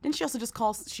because didn't she also just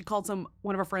called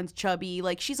one of her friends chubby?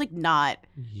 Like she's like not,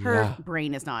 her Yeah.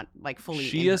 brain is not like fully.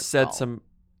 She in her has said skull.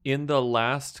 in the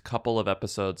last couple of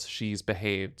episodes, she's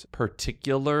behaved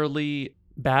particularly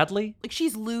badly. Like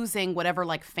she's losing whatever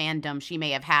like fandom she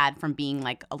may have had from being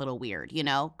like a little weird, you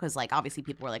know? Because like obviously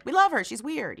people were like, we love her, she's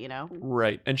weird, you know?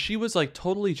 Right. And she was like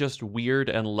totally just weird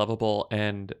and lovable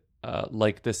and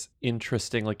like this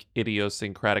interesting, like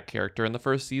idiosyncratic character in the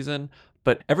first season.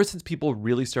 But ever since people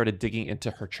really started digging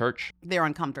into her church, They're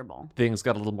uncomfortable. things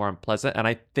got a little more unpleasant. And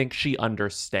I think she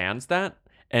understands that.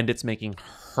 And it's making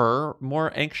her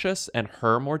more anxious and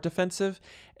her more defensive.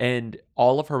 And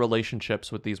all of her relationships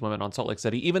with these women on Salt Lake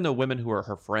City, even the women who are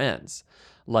her friends,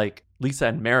 like Lisa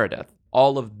and Meredith,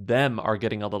 all of them are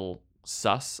getting a little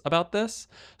sus about this.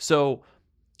 So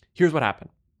here's what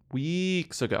happened.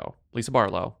 Weeks ago, Lisa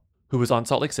Barlow, who was on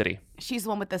Salt Lake City. She's the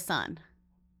one with the son.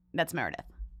 That's Meredith.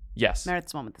 Yes.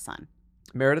 Meredith's the one with the son.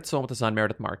 Meredith's the one with the son,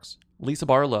 Meredith Marks. Lisa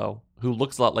Barlow, who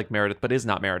looks a lot like Meredith but is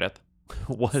not Meredith,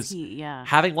 was Yeah.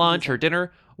 having lunch or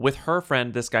dinner with her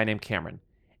friend, this guy named Cameron.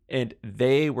 And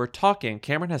they were talking.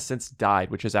 Cameron has since died,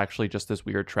 which is actually just this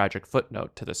weird, tragic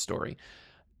footnote to this story.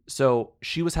 So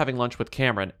she was having lunch with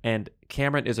Cameron, and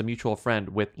Cameron is a mutual friend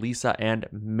with Lisa and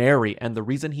Mary. And the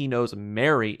reason he knows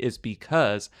Mary is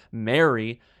because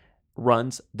Mary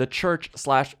runs the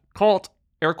church/cult,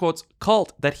 air quotes,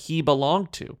 cult that he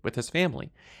belonged to with his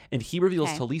family. And he reveals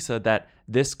Okay. to Lisa that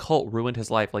this cult ruined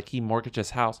his life. Like, he mortgaged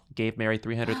his house, gave Mary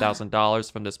 $300,000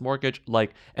 from this mortgage,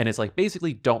 like, and is like,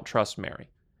 basically, don't trust Mary.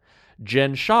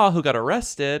 Jen Shaw, who got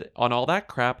arrested on all that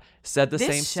crap, said the This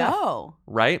same stuff. show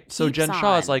Right? So keeps Jen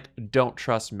Shaw is on like, don't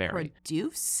trust Mary.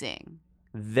 producing.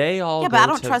 They all Yeah, go but I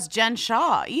don't to- trust Jen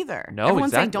Shaw either. No,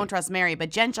 Everyone's saying exactly. don't trust Mary,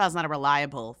 but Jen Shaw's not a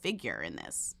reliable figure in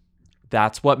this.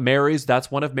 That's one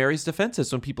of Mary's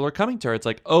defenses when people are coming to her. It's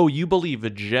like, oh, you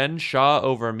believe Jen Shaw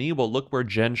over me? Well, look where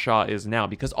Jen Shaw is now.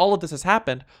 Because all of this has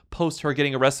happened post her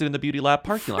getting arrested in the Beauty Lab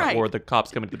parking lot, Right. or the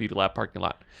cops coming to the Beauty Lab parking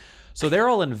lot. So they're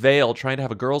all in Vail trying to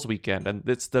have a girls' weekend, and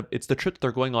it's the trip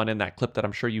they're going on in that clip that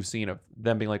I'm sure you've seen of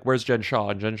them being like, "Where's Jen Shaw?"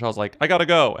 And Jen Shaw's like, "I gotta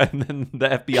go," and then the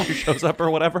FBI shows up or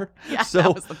whatever. Yeah, so,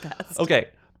 that was the best. Okay,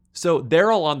 so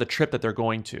they're all on the trip that they're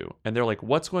going to, and they're like,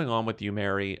 "What's going on with you,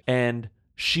 Mary?" And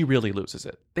she really loses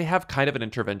it. They have kind of an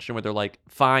intervention where they're like,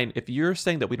 fine, if you're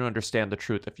saying that we don't understand the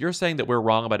truth, if you're saying that we're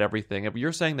wrong about everything, if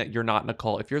you're saying that you're not in a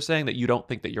cult, if you're saying that you don't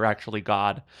think that you're actually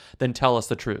God, then tell us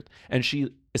the truth. And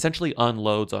she essentially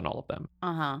unloads on all of them.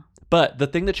 Uh-huh. But the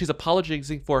thing that she's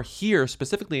apologizing for here,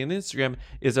 specifically in Instagram,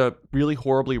 is a really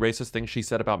horribly racist thing she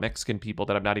said about Mexican people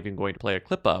that I'm not even going to play a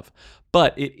clip of.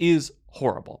 But it is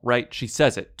horrible, right? She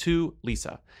says it to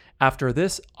Lisa. After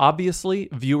this, obviously,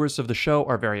 viewers of the show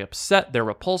are very upset. They're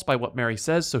repulsed by what Mary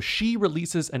says, so she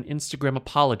releases an Instagram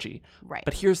apology. Right.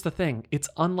 But here's the thing. It's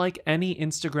unlike any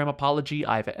Instagram apology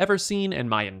I've ever seen in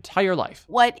my entire life.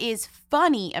 What is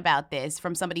funny about this,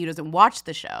 from somebody who doesn't watch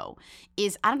the show,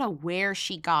 is I don't know where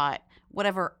she got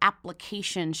whatever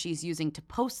application she's using to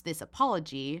post this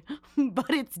apology, but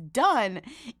it's done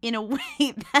in a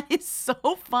way that is so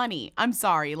funny. I'm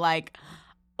sorry, like,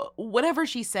 whatever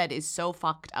she said is so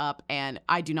fucked up, and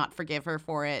I do not forgive her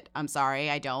for it. I'm sorry,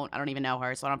 I don't even know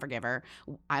her, so I don't forgive her.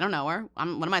 I don't know her. What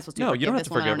am I supposed to do? No, you don't have this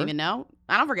to one I forgive don't her. even know?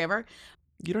 I don't forgive her.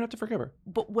 You don't have to forgive her.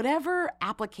 But whatever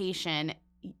application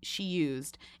she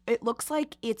used, it looks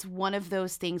like it's one of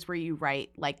those things where you write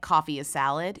like coffee is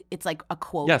salad. It's like a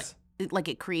quote. Yes. Like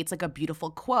it creates like a beautiful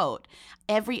quote.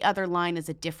 Every other line is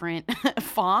a different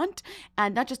font,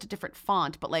 and not just a different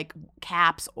font, but like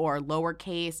caps or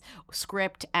lowercase,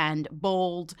 script and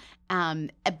bold. But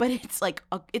it's like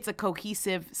it's a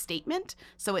cohesive statement.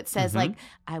 So it says like,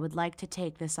 I would like to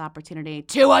take this opportunity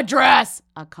to address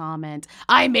a comment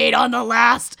I made on the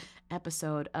last.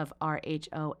 episode of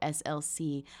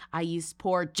RHOSLC, I used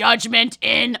poor judgment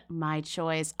in my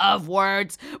choice of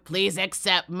words. Please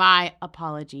accept my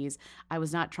apologies. I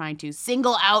was not trying to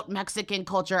single out Mexican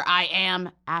culture. I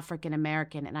am African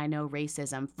American and I know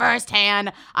racism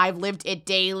firsthand. I've lived it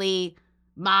daily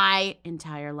my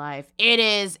entire life. It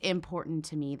is important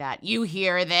to me that you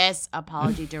hear this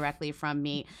apology directly from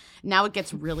me. Now it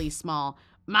gets really small.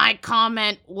 My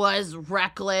comment was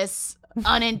reckless,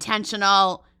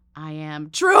 unintentional. I am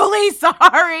truly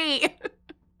sorry.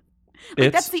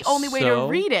 That's the only way to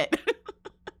read it.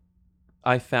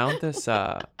 I found this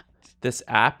this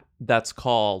app that's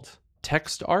called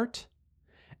Text Art.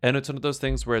 And it's one of those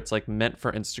things where it's like meant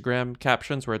for Instagram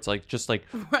captions, where it's like just like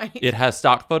right. It has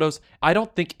stock photos. I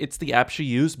don't think it's the app she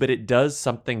used, but it does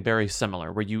something very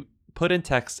similar where you put in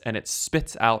text and it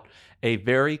spits out a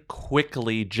very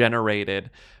quickly generated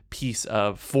piece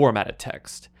of formatted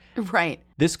text. Right.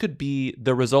 This could be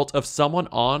the result of someone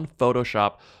on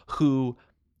Photoshop who,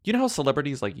 you know how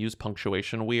celebrities like use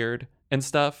punctuation weird and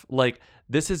stuff? Like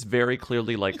this is very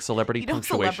clearly like celebrity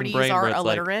punctuation celebrities brain. are where it's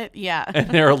illiterate. Like, yeah. And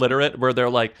they're illiterate where they're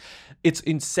like, it's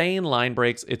insane line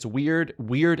breaks. It's weird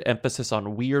emphasis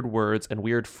on weird words and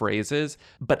weird phrases.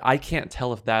 But I can't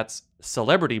tell if that's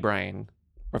celebrity brain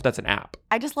or if that's an app.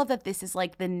 I just love that this is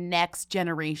like the next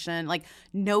generation. Like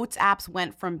notes apps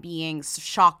went from being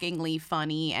shockingly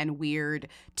funny and weird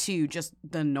to just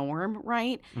the norm,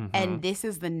 right? Mm-hmm. And this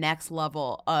is the next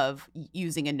level of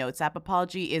using a notes app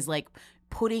apology is like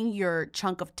putting your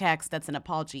chunk of text that's an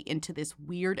apology into this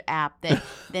weird app that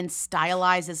then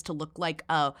stylizes to look like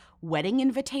a wedding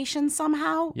invitation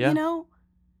somehow, Yeah. you know?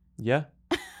 Yeah.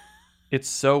 It's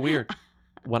so weird.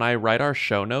 When I write our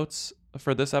show notes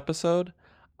for this episode,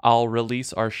 I'll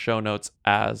release our show notes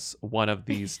as one of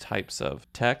these types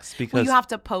of texts because well, you have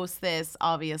to post this,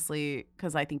 obviously,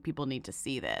 because I think people need to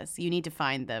see this. You need to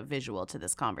find the visual to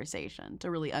this conversation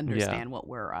to really understand what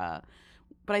we're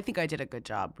but I think I did a good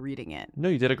job reading it. No,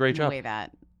 you did a great job. The way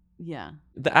that, yeah.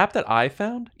 The app that I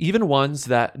found, even ones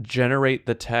that generate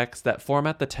the text, that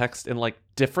format the text in like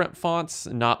different fonts,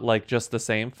 not like just the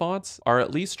same fonts, are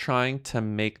at least trying to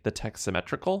make the text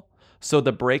symmetrical. So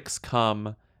the breaks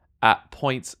come at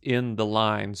points in the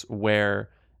lines where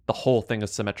the whole thing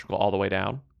is symmetrical all the way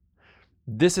down.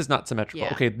 This is not symmetrical.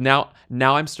 Yeah. Okay, now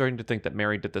I'm starting to think that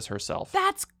Mary did this herself.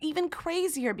 That's even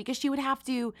crazier because she would have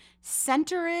to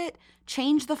center it,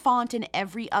 change the font in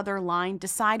every other line,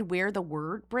 decide where the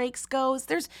word breaks goes.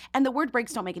 And the word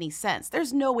breaks don't make any sense.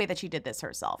 There's no way that she did this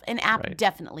herself. An app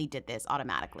definitely did this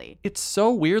automatically. It's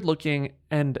so weird looking,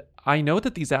 and I know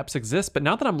that these apps exist, but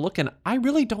now that I'm looking, I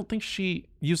really don't think she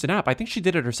used an app. I think she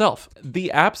did it herself.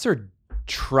 The apps are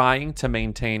trying to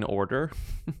maintain order,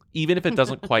 even if it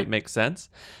doesn't quite make sense.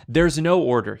 There's no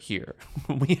order here.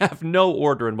 We have no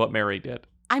order in what Mary did.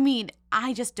 I mean,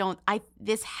 I just don't,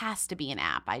 this has to be an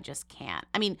app. I just can't.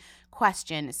 I mean,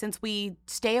 question, since we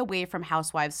stay away from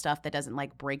housewives stuff that doesn't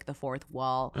like break the fourth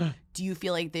wall, do you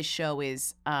feel like this show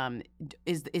is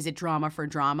it drama for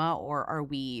drama, or are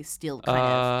we still kind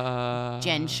of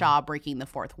Jen Shah breaking the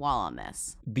fourth wall on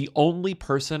this? The only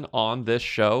person on this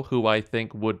show who I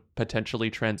think would potentially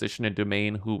transition into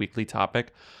main Who Weekly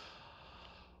topic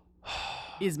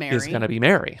is Mary. Is going to be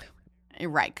Mary.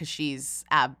 Right, because she's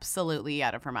absolutely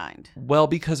out of her mind. Well,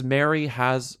 because Mary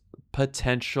has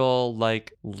potential,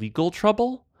 like, legal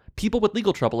trouble. People with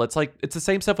legal trouble. It's like, it's the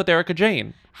same stuff with Erica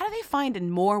Jane. How do they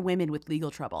find more women with legal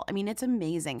trouble? I mean, it's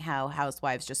amazing how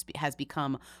Housewives has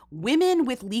become women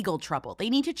with legal trouble. They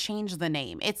need to change the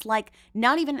name. It's like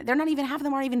half of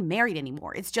them aren't even married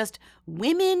anymore. It's just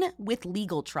women with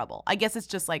legal trouble. I guess it's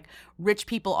just like rich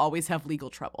people always have legal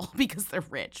trouble because they're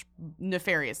rich,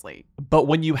 nefariously. But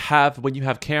when you have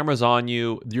cameras on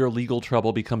you, your legal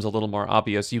trouble becomes a little more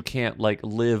obvious. You can't like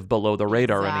live below the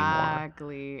radar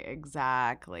anymore.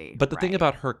 Exactly. But the thing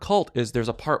about her cult is there's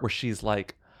a part where she's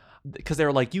like, because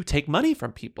they're like, you take money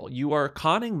from people. You are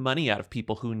conning money out of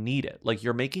people who need it. Like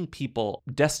you're making people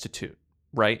destitute,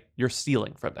 right? You're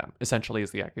stealing from them, essentially, is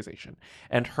the accusation.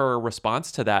 And her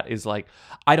response to that is like,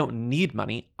 I don't need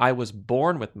money. I was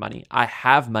born with money. I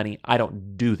have money. I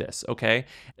don't do this, okay?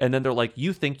 And then they're like,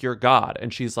 you think you're God.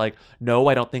 And she's like, no,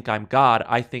 I don't think I'm God.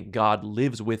 I think God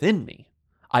lives within me.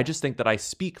 I just think that I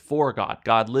speak for God.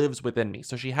 God lives within me.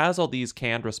 So she has all these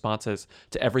canned responses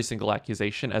to every single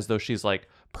accusation as though she's like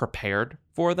prepared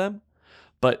for them.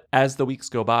 But as the weeks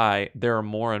go by, there are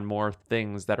more and more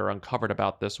things that are uncovered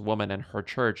about this woman and her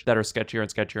church that are sketchier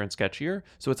and sketchier and sketchier.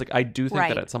 So it's like, I do think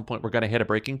that at some point we're going to hit a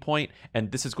breaking point,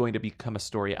 and this is going to become a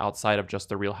story outside of just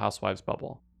the Real Housewives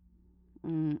bubble.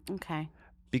 Okay.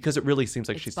 Because it really seems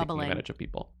like she's bubbling. taking advantage of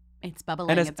people. It's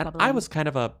bubbling. And, It's and bubbling. I was kind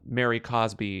of a Mary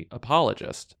Cosby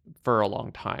apologist for a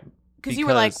long time. It's I bubbling. was kind of a Mary Cosby apologist for a long time. Because you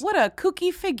were like, what a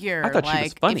kooky figure. I thought she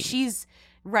was funny.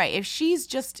 If she's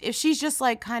just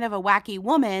like kind of a wacky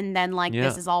woman, then like Yeah.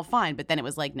 this is all fine. But then it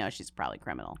was like, no, she's probably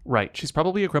criminal. Right. She's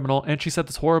probably a criminal, and she said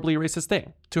this horribly racist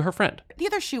thing to her friend. The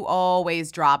other shoe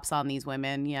always drops on these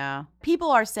women. Yeah,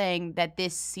 people are saying that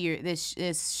this season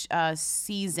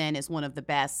is one of the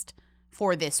best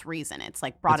for this reason. It's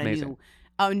like brought It's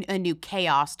a new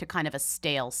chaos to kind of a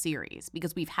stale series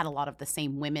because we've had a lot of the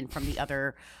same women from the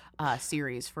other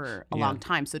series for a long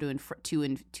time. So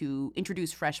to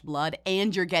introduce fresh blood,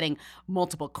 and you're getting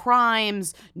multiple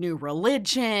crimes, new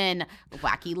religion,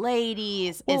 wacky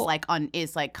ladies is like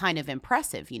kind of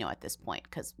impressive, at this point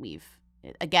because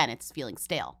it's feeling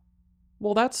stale.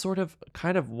 Well, that's sort of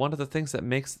kind of one of the things that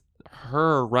makes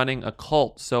her running a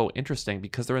cult so interesting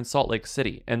because they're in Salt Lake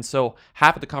City. And so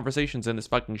half of the conversations in this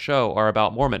fucking show are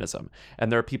about Mormonism.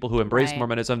 And there are people who embrace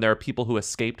Mormonism. There are people who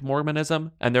escaped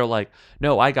Mormonism. And they're like,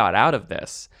 no, I got out of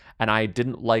this and I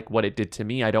didn't like what it did to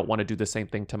me. I don't want to do the same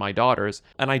thing to my daughters.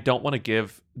 And I don't want to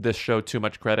give this show too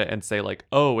much credit and say like,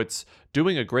 oh, it's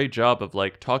doing a great job of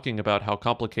like talking about how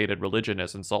complicated religion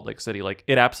is in Salt Lake City. Like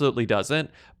it absolutely doesn't.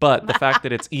 But the fact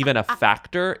that it's even a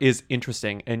factor is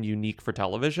interesting and unique for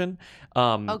television.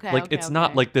 It's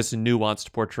not like this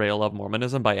nuanced portrayal of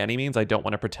Mormonism by any means. I don't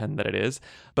want to pretend that it is.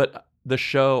 But the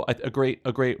show, a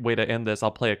great way to end this,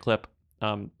 I'll play a clip.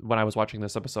 When I was watching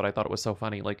this episode, I thought it was so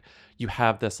funny. Like you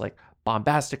have this like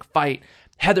bombastic fight.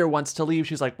 Heather wants to leave.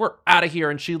 She's like, we're out of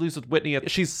here. And she leaves with Whitney.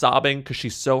 She's sobbing because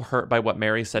she's so hurt by what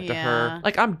Mary said to her.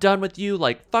 Like, I'm done with you.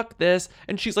 Like, fuck this.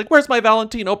 And she's like, where's my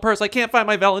Valentino purse? I can't find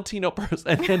my Valentino purse.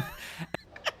 And then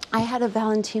I had a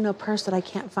Valentino purse that I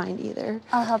can't find either.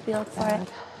 I'll help you look for it.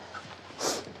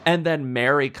 And then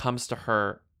Mary comes to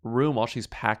her room while she's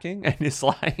packing and is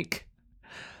like,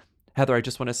 Heather, I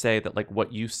just want to say that like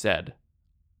what you said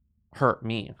hurt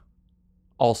me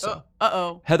also.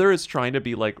 Heather is trying to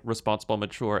be like responsible,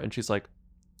 mature, and she's like,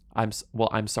 I'm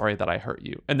sorry that I hurt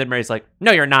you. And then Mary's like,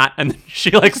 no, you're not. And then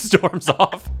she like storms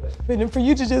off. And then for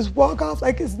you to just walk off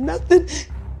like it's nothing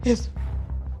is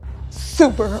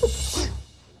super hurtful.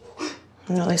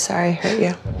 I'm really sorry I hurt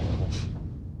you.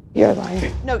 You're a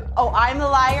liar. No, I'm the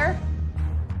liar?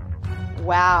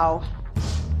 Wow.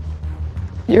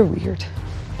 You're weird.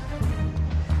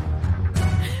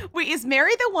 Wait, is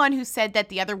Mary the one who said that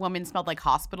the other woman smelled like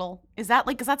hospital? Is that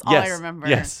like, because that's all I remember.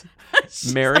 Yes.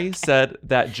 Mary said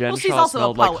that Jen she's Shaw also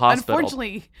smelled a poet. like hospital.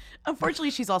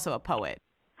 Unfortunately, she's also a poet.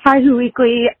 Hi, Who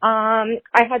Weekly. I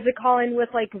had to call in with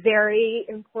like very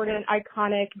important,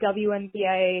 iconic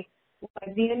WNBA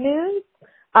lesbian news.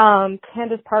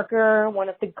 Candace Parker, one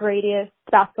of the greatest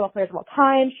basketball players of all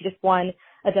time. She just won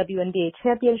a WNBA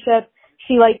championship.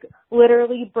 She like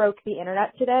literally broke the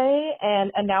internet today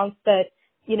and announced that,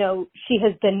 she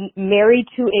has been married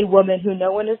to a woman who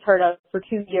no one has heard of for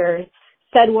 2 years.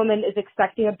 Said woman is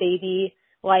expecting a baby.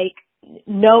 I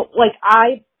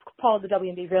followed the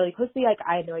WNBA really closely. Like,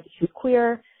 I had no idea she was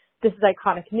queer. This is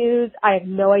iconic news. I have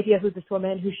no idea who this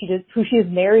woman, who she is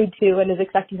married to and is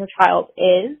expecting her child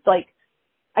is. Like,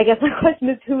 I guess my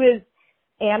question is, who is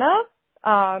Anna?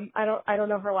 I don't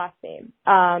know her last name.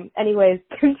 Anyways,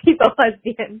 keep a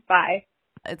lesbian. Bye.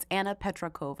 It's Anna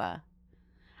Petrakova.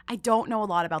 I don't know a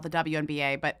lot about the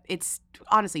WNBA, but it's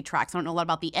honestly tracks. I don't know a lot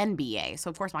about the NBA, so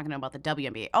of course I'm not going to know about the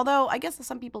WNBA. Although I guess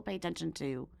some people pay attention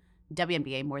to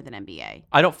WNBA more than NBA.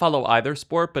 I don't follow either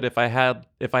sport, but if I had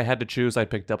to choose, I'd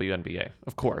pick WNBA.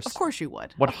 Of course. Of course you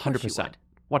would. 100%.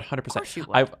 100%. Of course you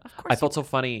would. I felt so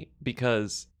funny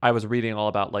because I was reading all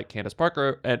about like Candace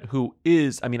Parker, and who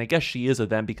is, I mean, I guess she is a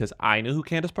them because I knew who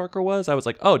Candace Parker was. I was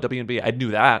like, oh, WNBA. I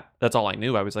knew that. That's all I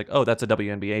knew. I was like, oh, that's a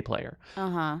WNBA player.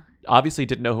 Obviously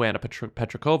didn't know who Anna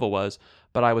Petrakova was,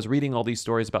 but I was reading all these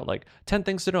stories about like 10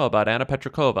 things to know about Anna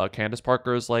Petrakova, Candace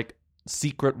Parker's like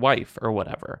secret wife or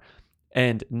whatever.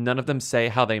 And none of them say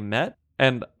how they met.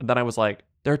 And then I was like,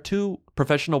 there are two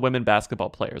professional women basketball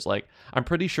players. Like, I'm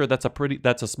pretty sure that's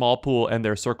a small pool and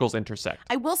their circles intersect.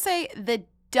 I will say the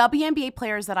WNBA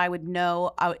players that I would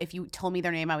know, if you told me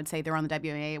their name, I would say they're on the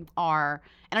WNBA are,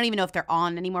 I don't even know if they're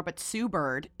on anymore, but Sue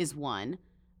Bird is one.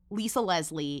 Lisa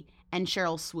Leslie and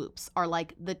Cheryl Swoops are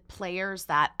like the players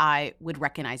that I would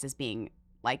recognize as being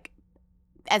like,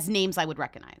 as names I would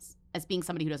recognize as being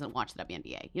somebody who doesn't watch the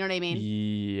WNBA. You know what I mean?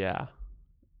 Yeah.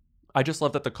 I just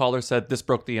love that the caller said this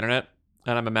broke the internet.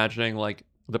 And I'm imagining like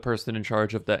the person in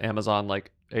charge of the Amazon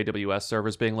like AWS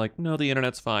servers being like, no, the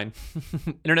internet's fine.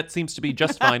 Internet seems to be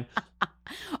just fine.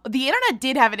 The internet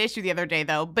did have an issue the other day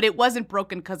though, but it wasn't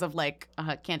broken because of like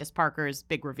Candace Parker's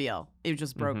big reveal. It was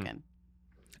just broken.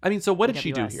 I mean, so what did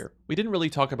she do AWS. here? We didn't really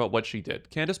talk about what she did.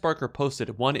 Candace Parker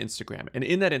posted one Instagram, and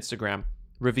in that Instagram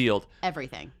revealed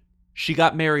Everything. she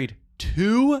got married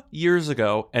 2 years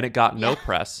ago, and it got no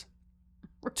press.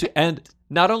 And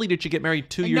not only did she get married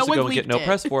 2 And years no ago one and get no leaked it.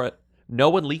 press for it, no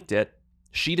one leaked it.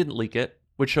 She didn't leak it,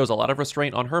 which shows a lot of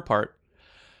restraint on her part.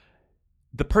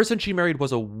 The person she married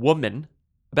was a woman,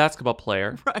 a basketball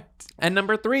player. Right. And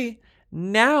number 3,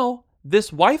 now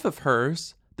this wife of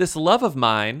hers, this love of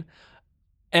mine,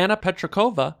 Anna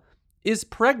Petrakova, is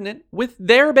pregnant with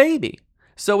their baby.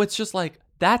 So it's just like,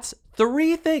 that's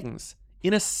 3 things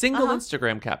in a single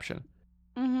Instagram caption.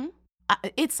 Mm-hmm.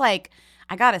 It's like,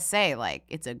 I gotta say, like,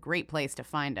 it's a great place to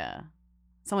find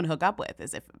someone to hook up with.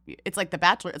 As if it's like The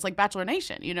Bachelor. It's like Bachelor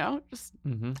Nation, you know? Just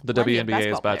The plenty of WNBA is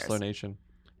basketball Bachelor players. Nation.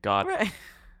 God. Right.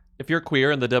 If you're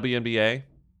queer in the WNBA,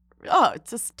 Oh,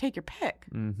 just take your pick.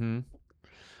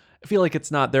 I feel like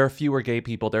it's not. There are fewer gay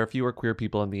people. There are fewer queer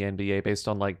people in the NBA based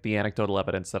on like the anecdotal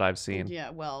evidence that I've seen. Yeah,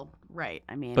 well, right.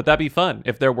 I mean, But that'd be fun.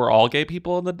 If there were all gay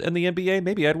people in the NBA,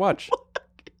 maybe I'd watch.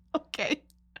 okay.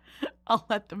 I'll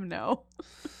let them know.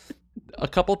 A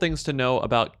couple things to know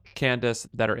about Candace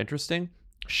that are interesting.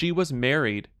 She was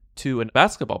married to a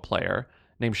basketball player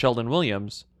named Sheldon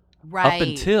Williams up Right.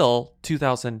 until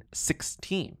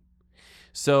 2016.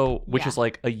 So, which Yeah. is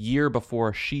like a year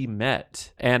before she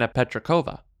met Anna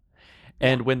Petrakova.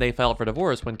 And when they filed for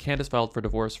divorce, when Candace filed for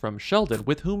divorce from Sheldon,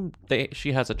 with whom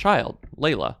she has a child,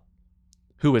 Layla,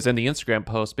 who is in the Instagram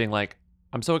post being like,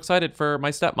 I'm so excited for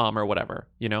my stepmom or whatever,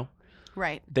 you know?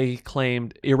 Right. They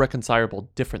claimed irreconcilable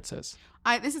differences.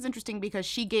 This is interesting because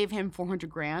she gave him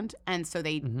 $400,000, and so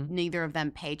they neither of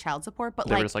them pay child support. But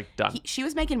They were just like, done. she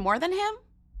was making more than him.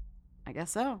 I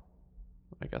guess so.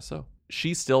 I guess so.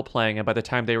 She's still playing, and by the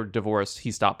time they were divorced,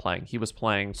 he stopped playing. He was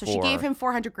playing So for... she gave him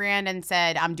 $400,000 and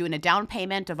said, "I'm doing a down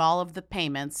payment of all of the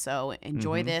payments, so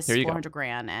enjoy this Here you go.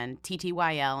 $400,000 and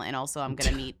TTYL, and also I'm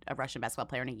gonna meet a Russian basketball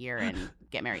player in a year and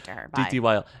get married to her." Bye.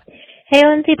 DTYL. Hey,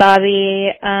 Lindsay Bobby.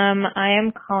 I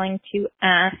am calling to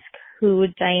ask who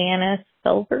Diana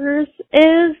Silvers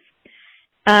is.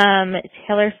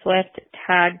 Taylor Swift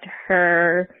tagged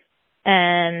her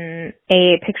in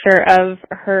a picture of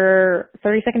her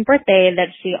 32nd birthday that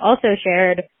she also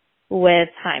shared with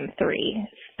Haim 3.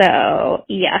 So,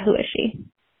 yeah, who is she?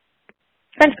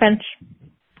 Crunch, crunch.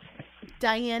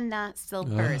 Diana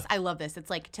Silvers. I love this. It's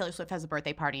like Taylor Swift has a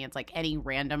birthday party. And it's like any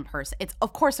random person. It's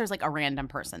of course there's like a random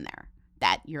person there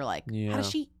that you're like, Yeah. how does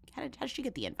she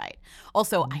get the invite?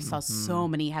 Also, I saw so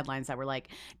many headlines that were like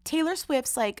Taylor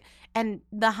Swift's like and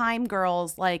the Haim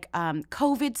girls like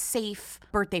COVID safe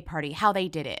birthday party. How they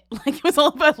did it. Like it was all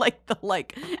about like the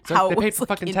So how they it paid was for like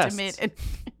fucking intimate tests. and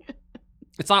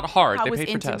It's not hard. how They it was paid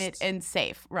for intimate tests. and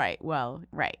safe. Right. Well,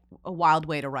 right. A wild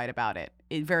way to write about it.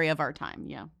 Very of our time.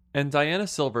 Yeah. And Diana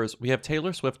Silvers, we have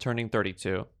Taylor Swift turning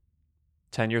 32.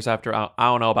 10 years after, I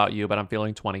don't know about you, but I'm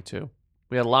feeling 22.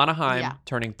 We had Lana Haim Yeah.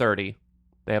 turning 30.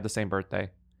 They have the same birthday. And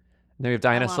then we have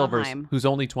Diana Alana Silvers, Haim. who's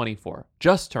only 24.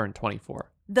 Just turned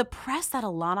 24. The press that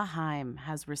Alana Haim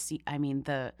has received, I mean,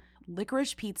 the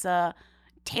licorice pizza,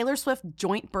 Taylor Swift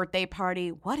joint birthday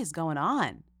party. What is going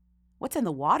on? What's in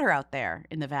the water out there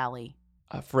in the valley?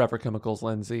 Forever Chemicals,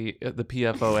 Lindsay, the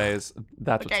PFOAs,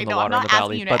 that's what's Okay, in the no, I'm water in not the asking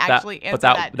valley. you to actually answer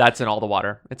that. That's in all the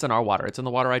water. It's in our water. It's in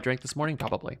the water I drank this morning,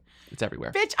 probably. It's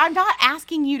everywhere. Bitch, I'm not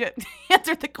asking you to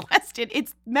answer the question.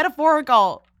 It's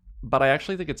metaphorical. But I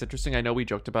actually think it's interesting. I know we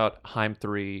joked about Haim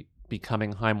 3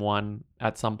 becoming Haim 1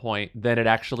 at some point. Then it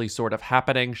actually sort of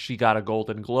happening. She got a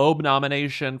Golden Globe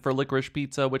nomination for Licorice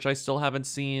Pizza, which I still haven't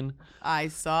seen. I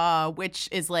saw, which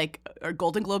is like,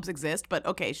 Golden Globes exist, but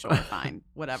okay, sure, fine,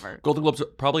 whatever. Golden Globes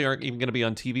probably aren't even going to be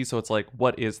on TV, so it's like,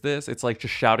 what is this? It's like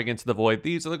just shouting into the void,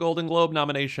 these are the Golden Globe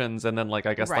nominations. And then like,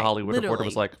 I guess Right, the Hollywood Reporter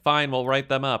was literally. like, fine, we'll write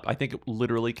them up. I think it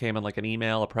literally came in like an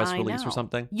email, a press I release or know.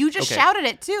 something. You just Okay. shouted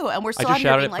it too, and we're still just on here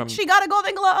shouted being it like, from- she got a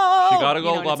Golden Globe. She got a You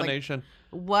know, Gold and it's like, nomination.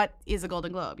 what is a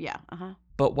Golden Globe? Yeah,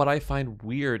 But what I find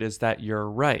weird is that you're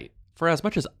right. For as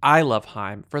much as I love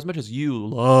Haim, for as much as you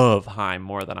love Haim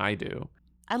more than I do,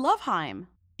 I love Haim.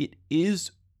 it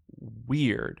is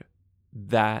weird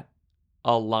that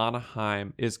Alana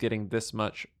Haim is getting this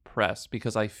much press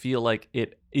because I feel like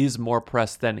it is more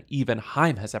press than even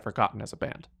Haim has ever gotten as a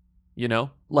band. You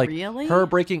know? Like Really? her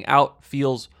breaking out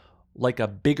feels like a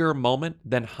bigger moment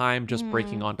than Haim just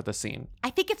breaking onto the scene. I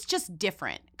think it's just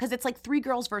different because it's like 3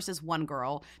 girls versus 1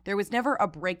 girl. There was never a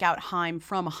breakout Haim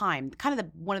from Haim. Kind of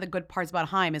one of the good parts about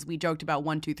Haim is we joked about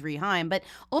 1, 2, 3 Haim, but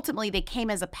ultimately they came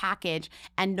as a package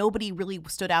and nobody really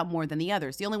stood out more than the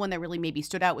others. The only one that really maybe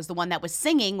stood out was the one that was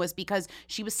singing, was because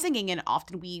she was singing, and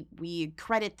often we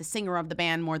credit the singer of the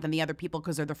band more than the other people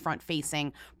because they're the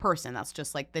front-facing person. That's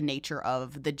just like the nature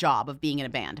of the job of being in a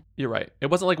band. You're right. It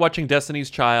wasn't like watching Destiny's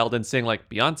Child and seeing like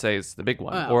Beyonce's the big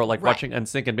one, or like watching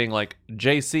NSYNC and being like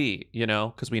JC, you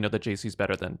know, because we know that JC's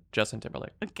better than Justin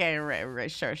Timberlake. Okay,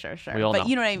 right, sure. We all but know.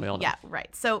 you know what I We all mean? know. Yeah,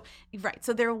 right. So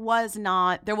there was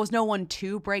no one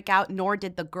to break out, nor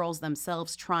did the girls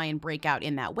themselves try and break out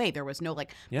in that way. There was no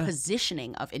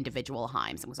positioning of individual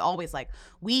Haims. It was always like,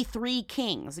 we 3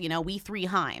 kings, you know, we 3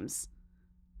 Haims.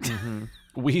 Mm-hmm.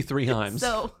 We 3 Haims.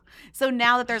 So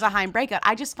now that there's a Haim breakout,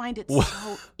 I just find it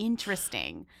so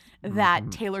interesting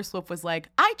that Taylor Swift was like,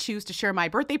 I choose to share my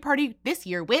birthday party this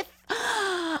year with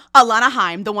Alana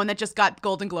Haim, the one that just got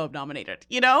Golden Globe nominated,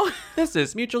 you know? This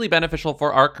is mutually beneficial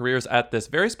for our careers at this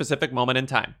very specific moment in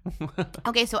time.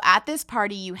 Okay, so at this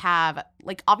party you have,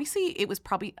 like, obviously it was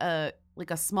probably a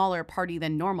smaller party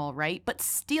than normal, right? But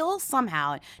still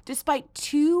somehow, despite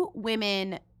 2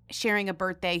 women sharing a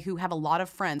birthday who have a lot of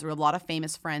friends or a lot of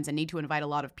famous friends and need to invite a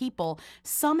lot of people,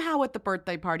 somehow at the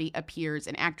birthday party appears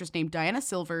an actress named Diana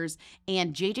Silvers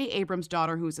and J.J. Abrams'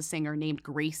 daughter, who's a singer named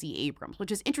Gracie Abrams,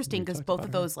 which is interesting because both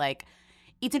of those, like,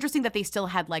 it's interesting that they still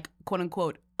had, like, quote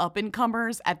unquote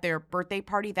up-and-comers at their birthday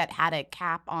party that had a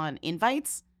cap on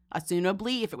invites,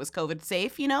 assumably if it was COVID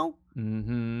safe, you know?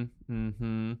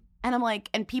 Mm-hmm. And I'm like,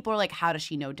 and people are like, how does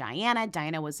she know Diana?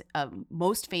 Diana was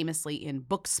most famously in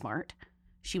Booksmart.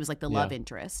 She was like the love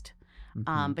interest.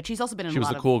 Mm-hmm. But she's also been in She a was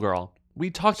lot a of... cool girl.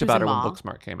 We talked She was about in her when Ma.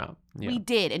 Booksmart came out. Yeah. We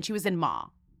did, and she was in Ma.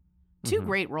 2 Mhm.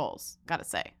 great roles, gotta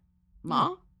say.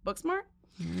 Ma? Booksmart?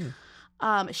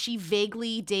 She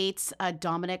vaguely dates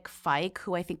Dominic Fike,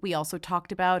 who I think we also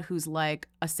talked about, who's like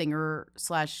a singer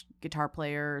 / guitar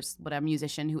player, whatever,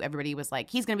 musician, who everybody was like,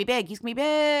 he's gonna be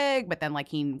big, but then like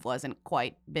he wasn't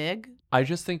quite big. I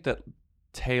just think that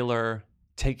Taylor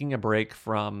taking a break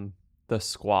from the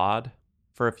Squad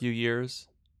for a few years,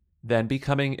 then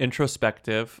becoming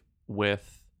introspective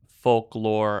with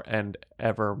Folklore and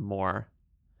Evermore,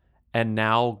 and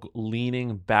now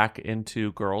leaning back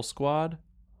into Girl Squad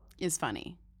Is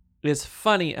funny. is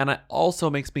funny, and it also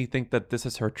makes me think that this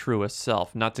is her truest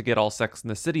self. Not to get all Sex in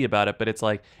the City about it, but it's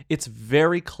like, it's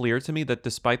very clear to me that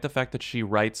despite the fact that she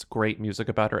writes great music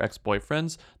about her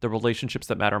ex-boyfriends, the relationships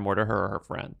that matter more to her are her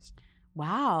friends.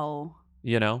 Wow.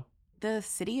 You know? The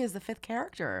city is the 5th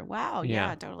character. Wow.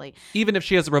 Yeah, totally. Even if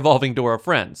she has a revolving door of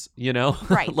friends, you know?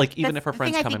 Right. Like, even if her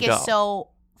friends come and The thing I think go. is so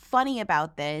funny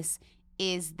about this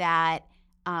is that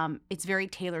it's very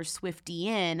Taylor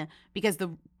Swiftian, because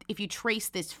if you trace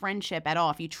this friendship at all,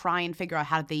 if you try and figure out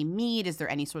how they meet, is there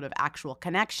any sort of actual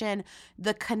connection?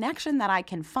 The connection that I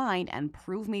can find, and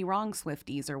prove me wrong,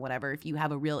 Swifties or whatever,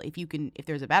 if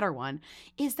there's a better one,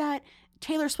 is that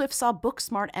Taylor Swift saw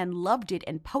Booksmart and loved it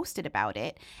and posted about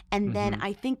it, and then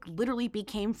I think literally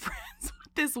became friends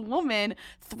with this woman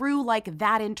through like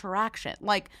that interaction,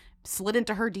 like slid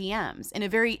into her DMs in a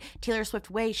very Taylor Swift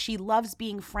way. She loves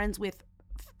being friends with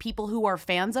people who are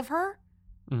fans of her.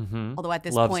 Mm-hmm. Although at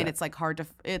this Loves point, it. it's like hard to,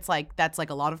 it's like, that's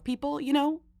like a lot of people, you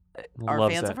know, are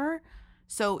Loves fans it. of her.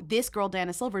 So this girl,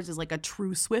 Diana Silvers, is like a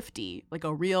true Swiftie, like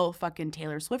a real fucking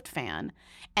Taylor Swift fan.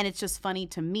 And it's just funny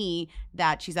to me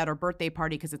that she's at her birthday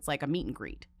party because it's like a meet and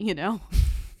greet, you know?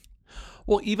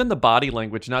 Well, even the body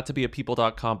language, not to be a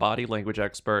People.com body language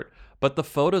expert, but the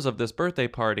photos of this birthday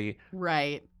party,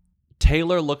 Right.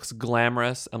 Taylor looks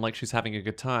glamorous and like she's having a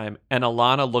good time, and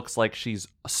Alana looks like she's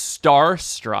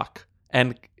starstruck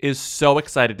and is so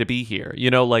excited to be here.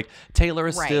 You know, like Taylor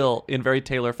is Right. still, in very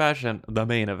Taylor fashion, the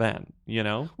main event, you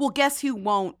know? Well, guess who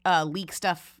won't leak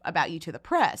stuff about you to the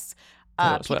press?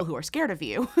 Taylor People Swift. who are scared of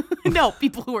you. No,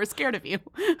 people who are scared of you.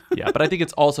 Yeah, but I think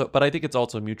it's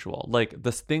also mutual. Like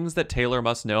the things that Taylor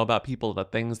must know about people, the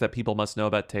things that people must know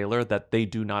about Taylor that they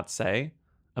do not say,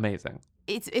 amazing.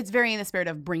 It's very in the spirit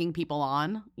of bringing people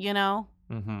on, you know?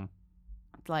 Mm-hmm.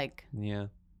 It's like, Yeah.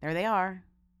 there they are.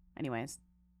 Anyways,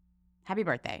 happy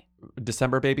birthday.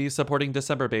 December babies supporting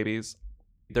December babies.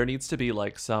 There needs to be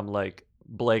like some like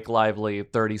Blake Lively,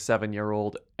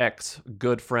 37-year-old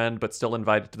ex-good friend, but still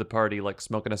invited to the party, like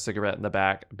smoking a cigarette in the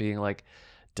back, being like,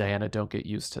 Diana, don't get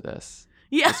used to this.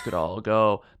 Yeah. This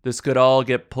could all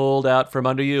get pulled out from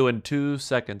under you in 2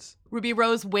 seconds. Ruby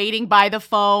Rose waiting by the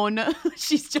phone.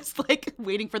 She's just like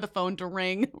waiting for the phone to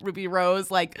ring. Ruby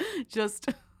Rose, like, just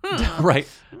Right.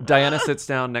 Diana sits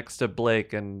down next to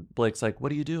Blake, and Blake's like,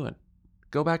 "What are you doing?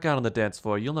 Go back out on the dance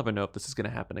floor. You'll never know if this is going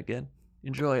to happen again.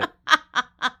 Enjoy it.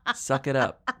 Suck it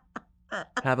up.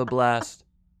 Have a blast."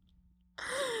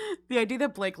 The idea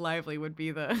that Blake Lively would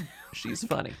be the... She's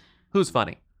funny. Who's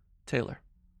funny? Taylor.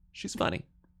 She's funny.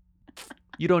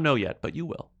 You don't know yet, but you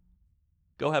will.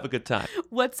 Go have a good time.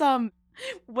 What's the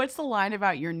line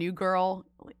about your new girl?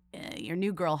 Your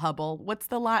new girl, Hubble. What's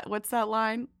that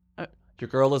line? Your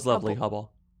girl is lovely,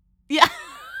 Hubble. Yeah.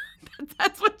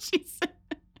 That's what she said.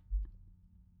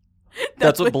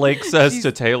 That's what Blake says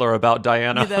to Taylor about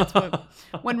Diana. Yeah, that's what,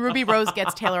 when Ruby Rose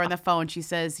gets Taylor on the phone, she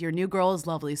says, "Your new girl is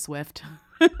lovely, Swift."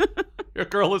 Your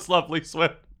girl is lovely,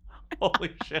 Swift.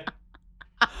 Holy shit.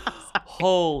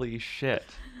 Holy shit.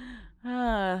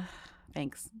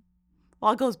 Thanks.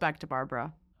 Well, it goes back to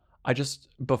Barbara.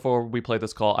 Before we play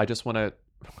this call, I just want to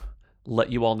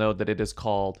let you all know that it is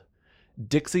called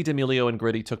Dixie D'Amelio and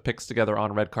Gritty took pics together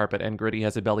on red carpet, and Gritty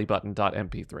has a belly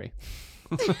button.mp3.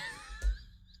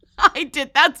 I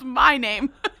did. That's my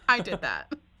name. I did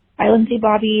that. Hi, Lindsay,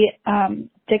 Bobby.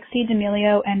 Dixie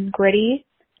D'Amelio and Gritty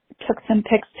took some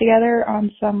pics together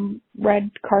on some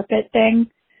red carpet thing.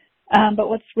 But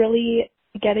what's really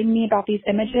getting me about these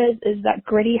images is that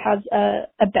Gritty has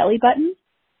a belly button.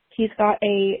 He's got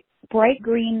a bright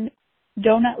green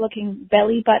donut-looking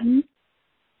belly button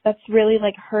that's really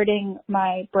like hurting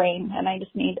my brain, and I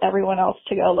just need everyone else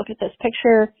to go look at this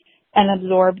picture and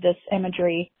absorb this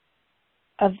imagery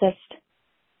of this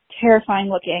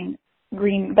terrifying-looking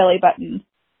green belly button.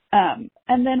 And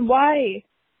then why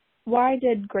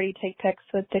did Gritty take pics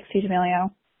with Dixie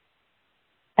D'Amelio?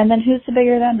 And then who's the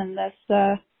bigger them in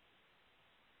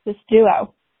this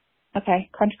duo? Okay,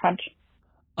 crunch, crunch.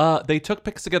 They took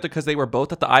pics together because they were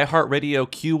both at the iHeartRadio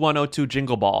Q102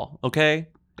 Jingle Ball, okay?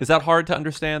 Is that hard to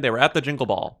understand? They were at the Jingle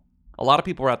Ball. A lot of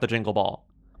people were at the Jingle Ball.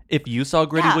 If you saw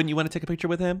Gritty, wouldn't you want to take a picture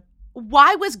with him?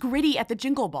 Why was Gritty at the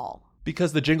Jingle Ball?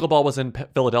 Because the Jingle Ball was in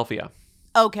Philadelphia.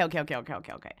 Okay.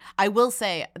 I will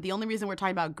say the only reason we're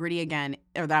talking about Gritty again,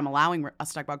 or that I'm allowing us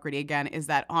to talk about Gritty again, is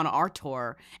that on our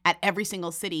tour, at every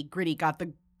single city, Gritty got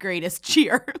the greatest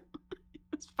cheer.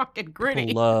 It's fucking Gritty.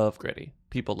 People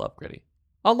love Gritty.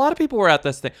 A lot of people were at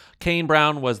this thing. Kane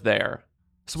Brown was there.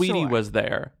 Sweetie was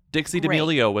there. Dixie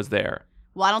D'Amelio was there.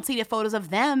 Well, I don't see the photos of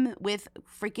them with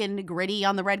freaking Gritty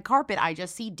on the red carpet. I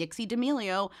just see Dixie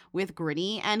D'Amelio with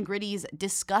Gritty and Gritty's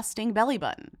disgusting belly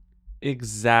button.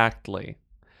 Exactly.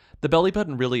 The belly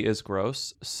button really is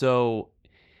gross. So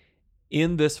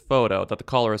in this photo that the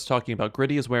caller is talking about,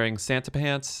 Gritty is wearing Santa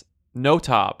pants, no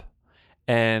top,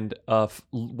 and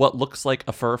what looks like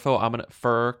a fur coat. I'm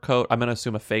going to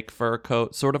assume a fake fur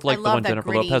coat, sort of like the one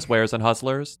Jennifer Lopez wears in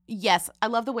Hustlers. Yes, I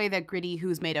love the way that Gritty,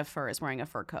 who's made of fur, is wearing a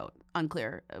fur coat.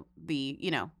 Unclear.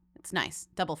 It's nice.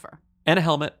 Double fur. And a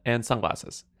helmet and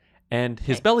sunglasses. And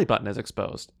his belly button is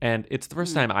exposed. And it's the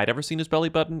first time I'd ever seen his belly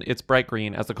button. It's bright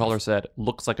green, as the caller said,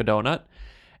 looks like a donut.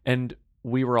 And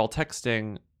we were all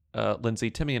texting, Lindsay,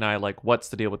 Timmy, and I, like, what's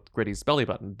the deal with Gritty's belly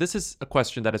button? This is a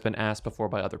question that has been asked before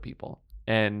by other people.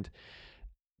 And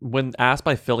when asked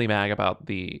by Philly Mag about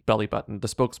the belly button, the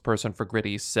spokesperson for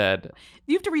Gritty said...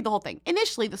 You have to read the whole thing.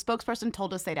 Initially, the spokesperson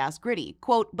told us they'd ask Gritty,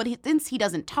 quote, "But since he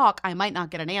doesn't talk, I might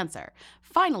not get an answer."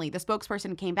 Finally, the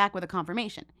spokesperson came back with a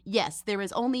confirmation. Yes, there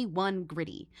is only one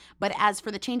Gritty. But as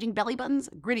for the changing belly buttons,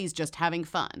 Gritty's just having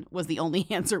fun, was the only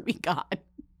answer we got.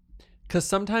 Because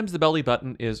sometimes the belly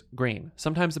button is green.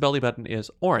 Sometimes the belly button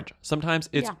is orange. Sometimes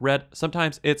it's red.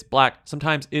 Sometimes it's black.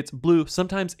 Sometimes it's blue.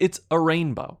 Sometimes it's a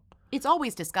rainbow. It's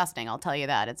always disgusting, I'll tell you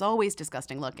that. It's always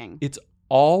disgusting looking. It's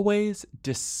always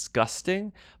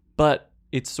disgusting, but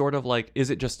it's sort of like, is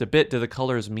it just a bit? Do the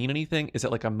colors mean anything? Is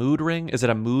it like a mood ring? Is it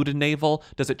a mood navel?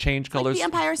 Does it change colors?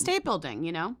 Like the Empire State Building,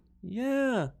 you know?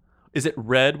 Yeah. Is it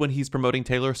red when he's promoting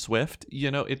Taylor Swift? You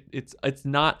know, it's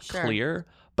not clear,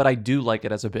 but I do like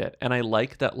it as a bit. And I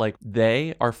like that, like,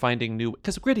 they are finding new...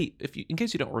 Because Gritty, in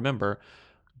case you don't remember,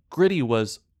 Gritty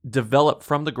was developed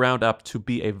from the ground up to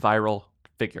be a viral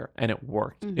figure, and it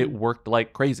worked. Mm-hmm. It worked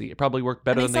like crazy. It probably worked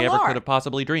better than they ever could have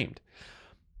possibly dreamed.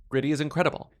 Gritty is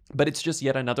incredible, but it's just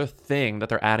yet another thing that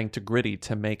they're adding to Gritty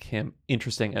to make him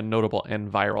interesting and notable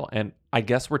and viral. And I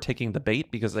guess we're taking the bait,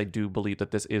 because I do believe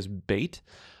that this is bait,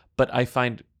 but I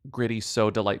find Gritty so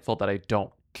delightful that I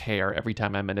don't care every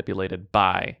time I'm manipulated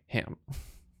by him.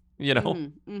 You know?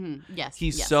 Mm-hmm. Mm-hmm. Yes.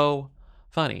 He's so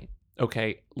funny.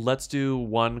 Okay, let's do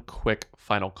one quick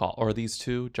final call. Or these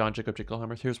two, John Jacob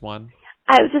Jingleheimer. Here's one.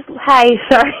 Hi,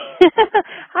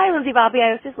 Lindsay Bobby.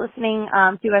 I was just listening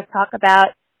to you guys talk about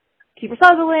Kiefer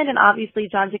Sutherland and obviously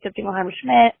John Jacob Jingleheimer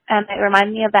Schmidt, and it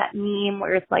reminded me of that meme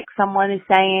where it's like someone is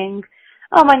saying,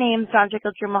 oh, my name's John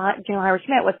Jacob Jingleheimer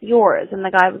Schmidt. What's yours? And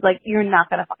the guy was like, you're not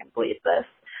going to fucking believe this.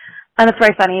 And it's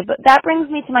very funny. But that brings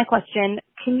me to my question.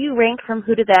 Can you rank from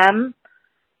who to them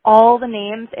all the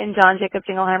names in John Jacob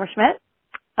Jingleheimer Schmidt?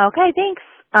 Okay, thanks.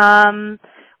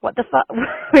 What the fuck?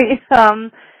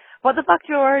 What the fuck,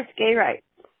 George? Gay rights.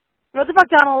 What the fuck,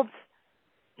 Donald?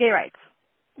 Gay rights.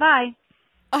 Bye.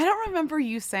 I don't remember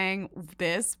you saying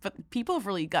this, but people have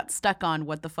really got stuck on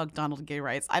what the fuck Donald gay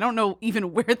rights. I don't know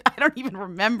even where, I don't even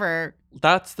remember.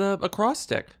 That's the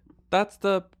acrostic. That's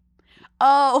the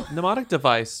mnemonic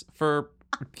device for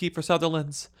Kiefer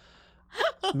Sutherland's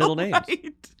middle names.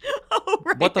 Right. Oh,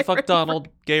 right. What the fuck, Donald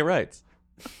gay rights?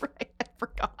 Right, I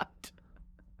forgot.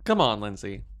 Come on,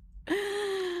 Lindsay.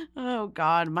 Oh,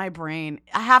 God, my brain.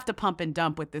 I have to pump and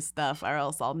dump with this stuff or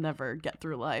else I'll never get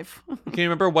through life. Can you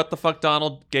remember what the fuck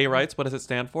Donald gay rights? What does it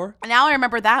stand for? Now I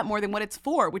remember that more than what it's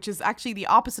for, which is actually the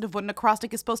opposite of what an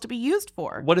acrostic is supposed to be used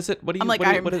for. What is it? What do you, I'm like,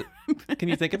 what is, can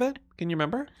you think of it? Can you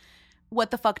remember?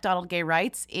 What the fuck Donald gay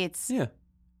rights? It's Yeah.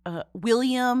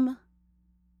 William.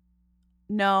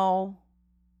 No.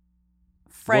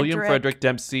 Frederick. William Frederick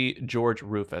Dempsey George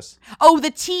Rufus. Oh, the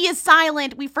T is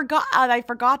silent. We forgot. I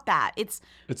forgot that. It's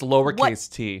lowercase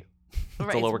t. It's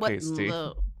right, a lowercase t.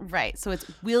 Right. So it's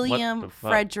William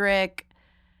Frederick.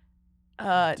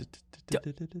 Donald.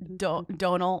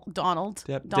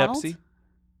 Dempsey.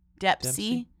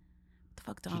 Dempsey. What the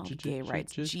fuck, Donald gay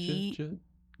rights?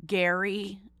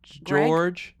 Gary.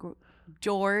 George.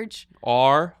 George.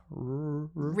 R.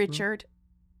 Richard.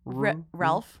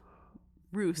 Ralph.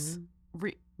 Roos.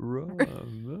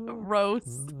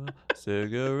 Rose.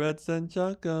 Cigarettes and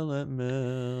chocolate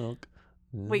milk.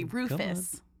 Wait,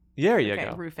 Rufus. There you okay,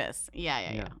 go. Rufus.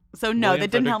 Yeah. So no, William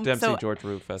that didn't help. Dempsey, George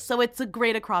Rufus. So it's a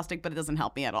great acrostic, but it doesn't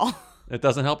help me at all. It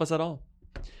doesn't help us at all.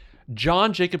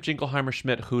 John Jacob Jingleheimer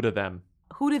Schmidt, who to them?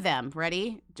 Who to them?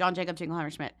 Ready? John Jacob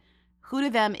Jingleheimer Schmidt. Who to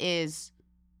them is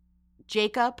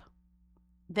Jacob,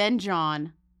 then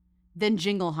John, then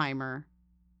Jingleheimer,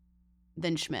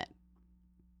 then Schmidt.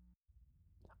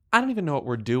 I don't even know what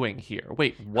we're doing here.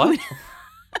 Wait, what?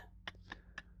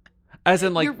 As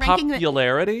in, like,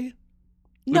 popularity?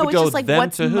 No, it's just like them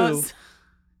what's to most.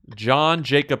 Who? John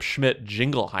Jacob Schmidt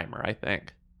Jingleheimer, I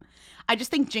think. I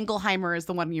just think Jingleheimer is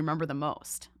the one you remember the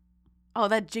most. Oh,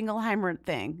 that Jingleheimer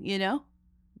thing, you know?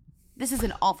 This is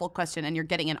an awful question, and you're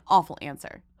getting an awful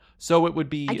answer. So it would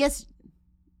be. I guess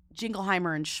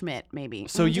Jingleheimer and Schmidt, maybe.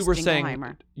 So you were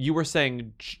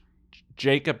saying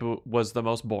Jacob was the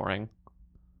most boring.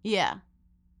 Yeah.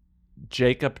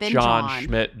 Jacob then John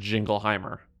Schmidt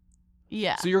Jingleheimer.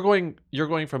 Yeah. So you're going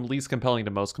from least compelling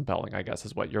to most compelling, I guess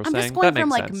is what you're saying. I'm just going that from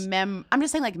makes like sense. I'm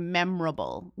just saying like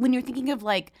memorable. When you're thinking of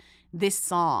like this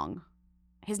song,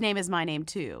 His Name Is My Name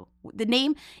Too. The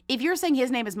name, if you're saying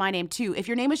His Name Is My Name Too, if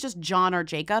your name is just John or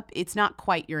Jacob, it's not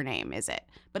quite your name, is it?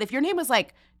 But if your name was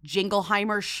like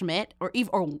Jingleheimer Schmidt or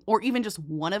even just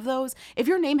one of those, if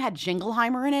your name had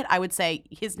Jingleheimer in it, I would say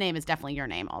his name is definitely your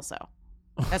name also.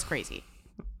 That's crazy.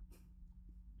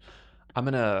 I'm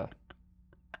gonna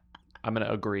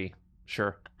agree.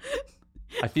 Sure.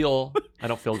 I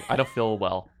don't feel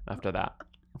well after that.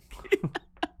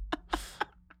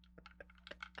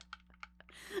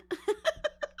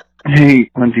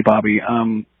 Hey, Lindsay, Bobby.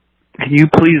 Can you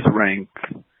please rank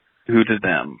who to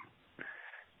them?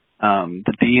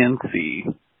 The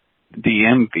DNC,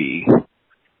 DMV,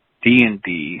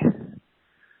 D&D,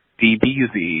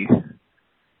 DBZ,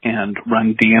 and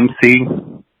Run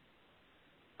DMC.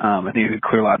 I think it could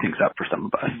clear a lot of things up for some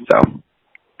of us. So,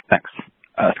 thanks.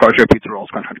 Scarjo Pizza Rolls,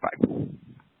 Crunch 25.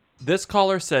 This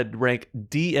caller said rank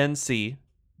DNC,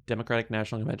 Democratic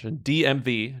National Convention,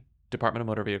 DMV, Department of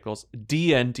Motor Vehicles,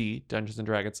 DND, Dungeons and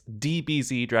Dragons,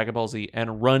 DBZ, Dragon Ball Z,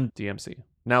 and Run DMC.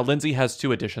 Now, Lindsay has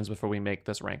 2 additions before we make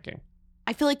this ranking.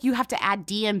 I feel like you have to add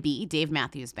DMB, Dave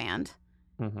Matthews Band,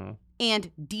 mm-hmm.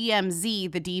 and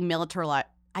DMZ, the demilitarized.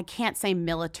 I can't say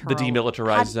military. The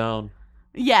demilitarized zone.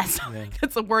 Yes, yeah.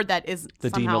 That's a word that is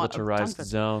the demilitarized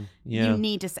zone. Yeah, you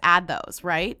need to add those,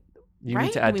 right? You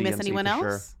need to add Did we DMC miss anyone else?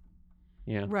 Sure.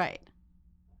 Yeah, right.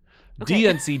 Okay.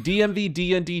 DNC, DMV,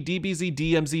 DND, DBZ,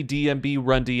 DMZ, DMB,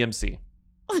 Run DMC.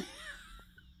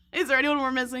 Is there anyone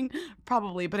we're missing?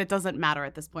 Probably, but it doesn't matter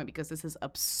at this point because this is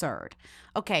absurd.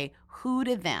 Okay, who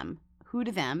to them? Who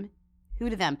to them? Who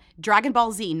to them? Dragon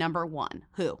Ball Z, number 1.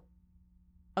 Who?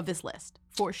 Of this list,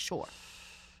 for sure.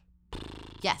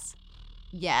 Yes.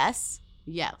 Yes.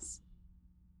 Yes.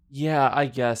 Yeah, I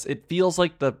guess. It feels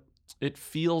like the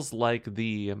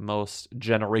most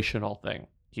generational thing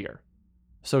here.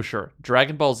 So sure,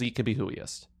 Dragon Ball Z could be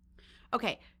whoiest.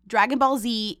 Okay, Dragon Ball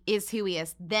Z is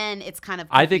whoiest. Then it's kind of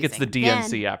confusing. I think it's the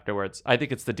DNC afterwards.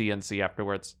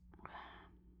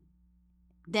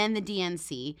 then the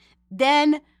DNC,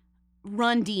 then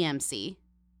Run DMC.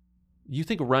 You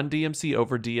think Run DMC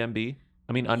over DMB?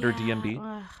 I mean, under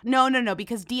DMB? No,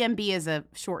 because DMB is a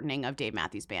shortening of Dave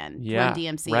Matthews Band. Yeah, Run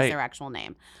DMC right. is their actual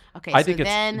name. Okay, I so think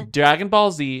then it's Dragon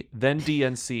Ball Z, then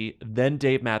DNC, then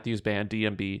Dave Matthews Band,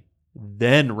 DMB,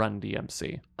 then Run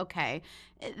DMC. okay,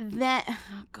 then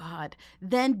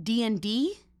then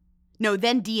D&D. No,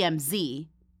 then DMZ,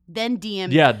 then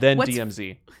DM. Yeah, then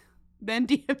DMZ. Then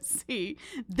DMC,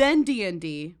 then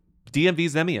D&D.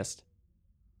 DMV's Emmyist.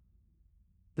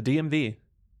 The DMV.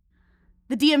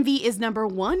 The DMV is number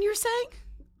one, you're saying?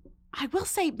 I will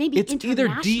say maybe It's either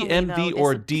internationally, DMV though,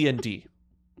 or this- D&D.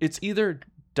 It's either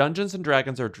Dungeons and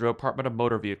Dragons or Department of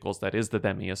Motor Vehicles that is the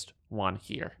Emmyist one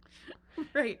here.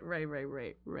 Right. Right.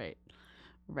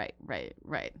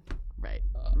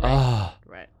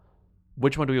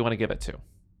 Which one do we want to give it to?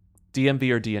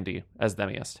 DMV or D&D as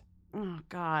Emmyist? Oh,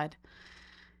 God.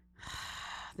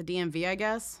 The DMV, I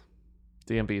guess.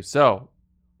 DMV. So,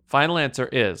 final answer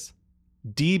is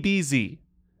DBZ,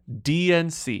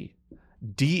 DNC,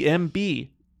 DMB,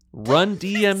 Run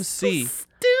DMC,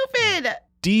 Stupid.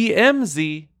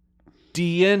 DMZ,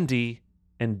 DND,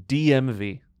 and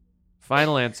DMV.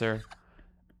 Final answer.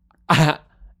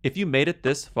 If you made it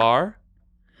this far,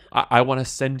 I want to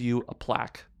send you a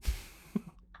plaque.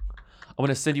 I want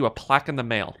to send you a plaque in the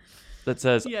mail that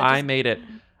says, I made it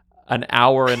an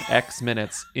hour and X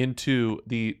minutes into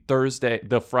the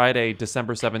Friday,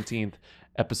 December 17th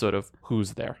episode of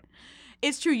Who's There?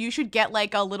 It's true. You should get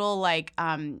like a little like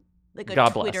a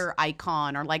God bless. Twitter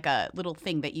icon or like a little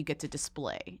thing that you get to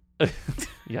display.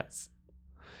 Yes.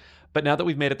 But now that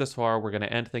we've made it this far, we're going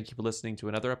to end. Thank you for listening to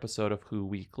another episode of Who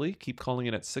Weekly. Keep calling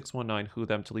in at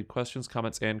 619-WHO-THEM to leave questions,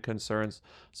 comments, and concerns.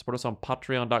 Support us on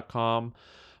patreon.com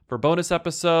for bonus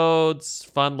episodes,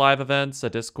 fun live events, a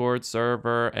Discord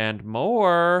server, and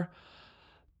more.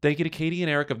 Thank you to Katie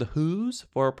and Eric of The Who's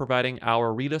for providing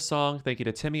our Rita song. Thank you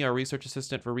to Timmy, our research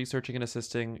assistant, for researching and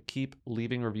assisting. Keep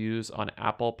leaving reviews on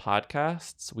Apple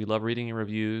Podcasts. We love reading your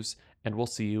reviews, and we'll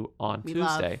see you on We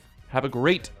Tuesday. love Have a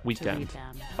great weekend. read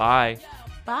them. Bye.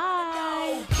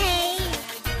 Bye. Hey.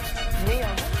 Mia.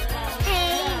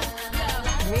 Hey.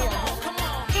 Mia.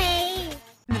 Hey.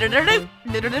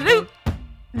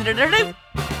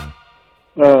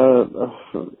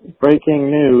 Breaking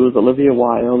news, Olivia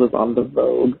Wilde is on the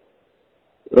Vogue,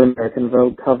 the American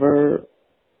Vogue cover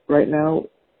right now.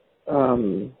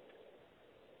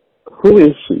 Who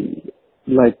is she?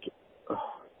 Like,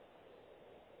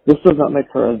 this does not make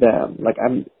her a them. Like,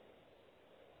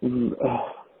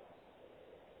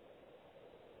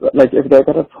 like, if they're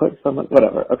gonna put someone,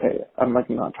 whatever, okay, I'm like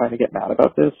not trying to get mad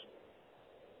about this.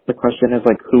 The question is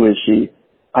like, who is she?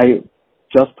 I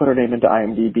just put her name into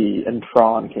IMDb and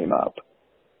Tron came up.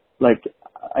 Like,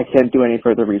 I can't do any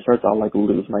further research. I'll like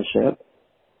lose my shit.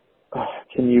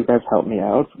 Can you guys help me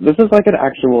out? This is like an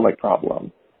actual like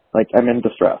problem. Like, I'm in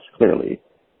distress, clearly.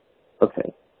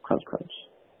 Okay, crunch.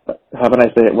 Have a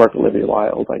nice day at work, Olivia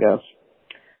Wilde, I guess.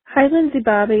 Hi, Lindsay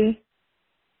Bobby.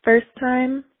 First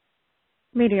time,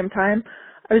 medium time.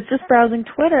 I was just browsing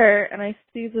Twitter and I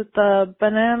see that the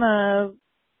Banana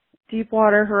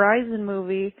Deepwater Horizon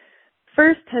movie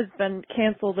first has been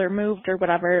canceled or moved or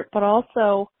whatever, but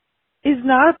also is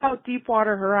not about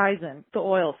Deepwater Horizon, the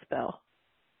oil spill.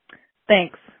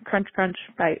 Thanks. Crunch,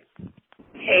 bye.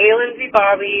 Hey, Lindsay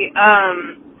Bobby.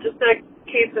 Just a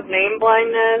case of name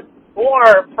blindness,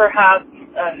 or perhaps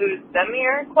a who's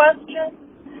Demir question.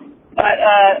 But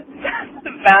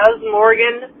Vaz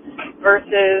Morgan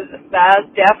versus Vaz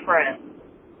Deference.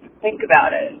 Think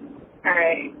about it. All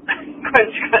right.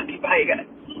 Crunch. Bye, guys.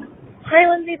 Hi,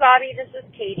 Lindsay Bobby. This is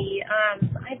Katie.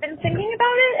 I've been thinking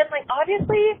about it, and like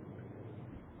obviously,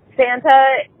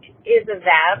 Santa is a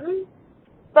them,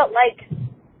 but like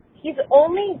he's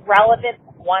only relevant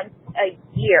once a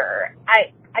year.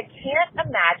 I can't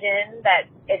imagine that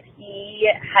if he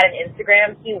had an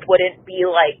Instagram, he wouldn't be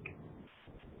like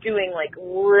doing like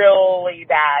really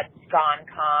bad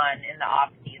SconCon in the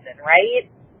off season, right?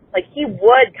 Like he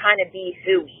would kind of be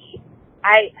hooey.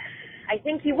 I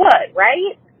think he would,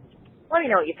 right? Let me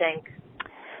know what you think.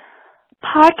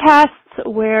 Podcasts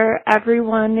where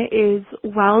everyone is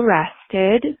well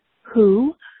rested.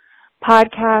 Who?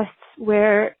 Podcasts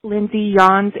where Lindsay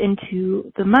yawns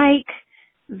into the mic.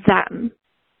 Them.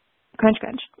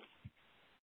 Crunch.